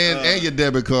 Shit. And your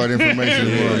debit card information.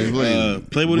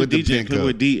 Playboy with the the DJ.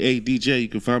 Playboy DADJ. You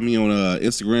can find me on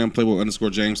Instagram.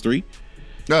 Playboy_James3.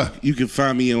 You can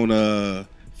find me on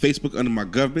Facebook under my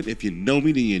government. If you know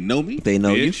me, then you know me. They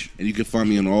know you. And you can find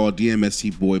me on all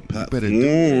DMST boy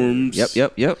platforms.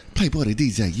 Yep. Playboy the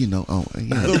DJ, you know. Oh,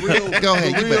 yeah. Go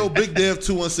ahead. The real Big Dev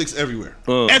 216 everywhere.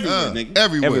 Everywhere, nigga.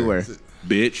 Everywhere.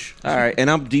 Bitch. All right,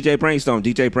 and I'm DJ Brainstorm.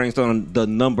 DJ Brainstorm, the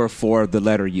number 4, the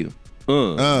letter U.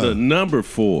 The number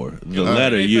 4, the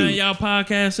letter U. Y'all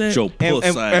podcast at? Your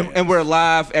pussy. And we're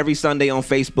live every Sunday on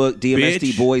Facebook.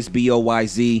 DMST Bitch. Boys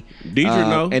BOYZ. Deidre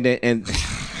know. And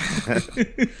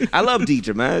I love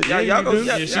Deidre, man. Y'all go.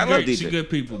 Yeah, I she love great. Deidre. She good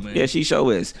people, man. Yeah, she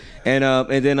sure is. And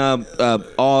then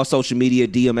all social media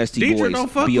DMST Deidre Boys don't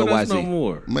fuck with us no BOYZ.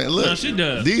 more. Man, look. No, she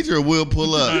does. Deidre will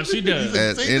pull up. No, she does.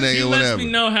 At NA She or lets whatever.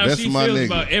 me know how That's she my feels nigga.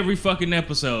 about every fucking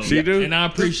episode. She do? And I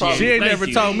appreciate it. She ain't Thank never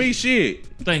you. told me shit.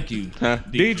 Thank you.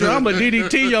 Deidre, I'm a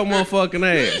DDT your motherfucking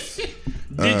ass.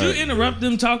 Did you interrupt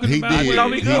them talking He about did. No,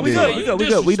 we good. We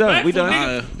good. We done.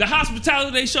 Nigga, the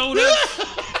hospitality they showed us.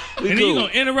 And then you gonna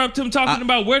interrupt him talking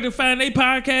about where to find their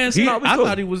podcast? I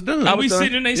thought he was done. I was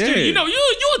sitting in their studio. Yeah. You know,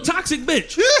 you a toxic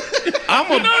bitch. I'm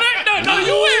You know that? No,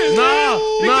 you is. No,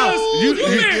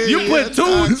 you put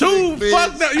two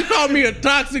fuck that. You call me a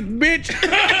toxic bitch.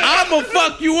 I'ma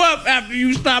fuck you up after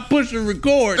you stop pushing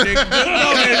record, nigga. Just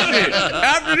know that shit.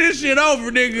 After this shit over,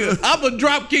 nigga, I'ma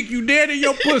drop kick you dead in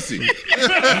your pussy.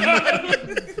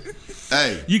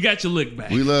 Hey, You got your lick back.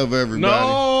 we love everybody.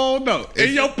 No,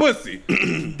 in your pussy.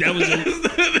 That was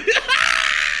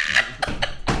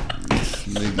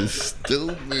Nigga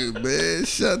stupid, man.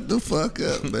 Shut the fuck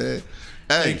up, man.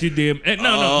 Hey, Thank you, DM.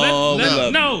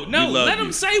 No. Let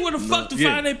them say where the fuck to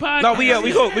find their podcast. No,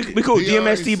 we cool. We cool. He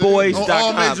already said- On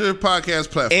all DMSTboys.com. major podcast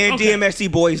platforms. And Okay.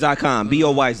 DMSTboys.com.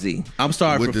 BOYZ. I'm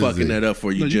sorry With for the fucking Z. that up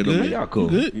for you, gentlemen. Y'all cool.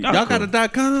 Y'all got a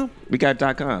 .com? We got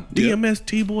 .com.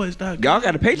 DMSTboys.com. Y'all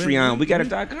got a Patreon. We got a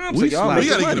 .com. So y'all We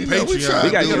gotta get a Patreon. We try. We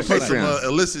gotta We get a put some Patreon.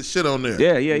 illicit shit on there.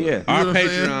 Yeah. Our You know what I'm saying?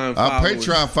 Patreon our followers.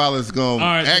 Patreon followers gonna All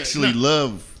right, actually no.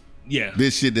 love Yeah.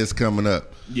 this shit that's coming up.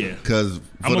 Yeah. Cause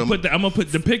I'm gonna put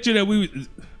the picture that we.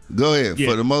 go ahead.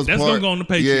 Yeah, For the most that's part, gonna go on the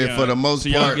Patreon. Yeah, for the most so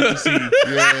y'all part. get to see.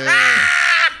 Yeah.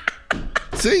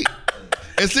 See,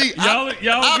 and see, Y'all get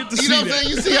to you see know what I'm that. saying?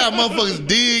 You see how motherfuckers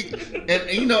dig, and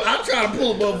you know I'm trying to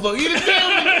pull a motherfucker. You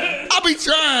understand me? I be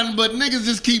trying, but niggas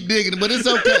just keep digging. But it's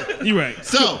okay. You right.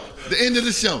 So the end of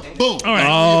the show. Boom. All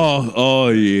right. Oh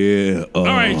yeah. All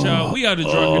right, y'all. We are the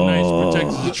Drunken Nights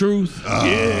Protectors of Truth. Yeah,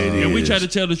 it is. And we try to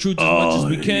tell the truth as much as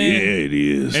we can. Yeah, it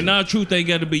is. And our truth ain't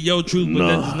got to be your truth, but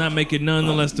that does not make it none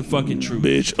unless the fucking truth.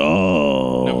 Bitch.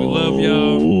 Oh. Now, we love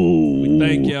y'all. We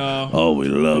thank y'all. Oh, we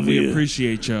love And we you.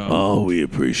 appreciate y'all. Oh, we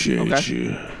appreciate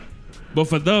you. But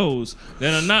for those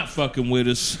that are not fucking with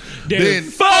us, Then then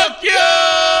fuck you,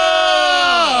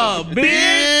 bitch.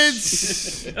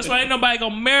 bitch. That's why ain't nobody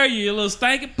gonna marry you, you little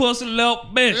stanky pussy little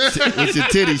bitch. With your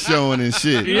titty showing and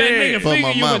shit. You let nigga For finger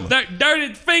my you mama. with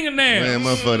dirty fingernails. Man,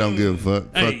 motherfucker don't give a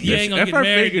fuck. Hey, Fuck you that ain't gonna If get her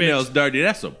married, fingernails bitch. dirty,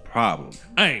 that's a problem.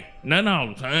 Hey, no.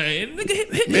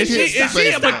 Nigga, Is she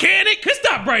a mechanic?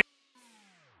 Stop, Brady.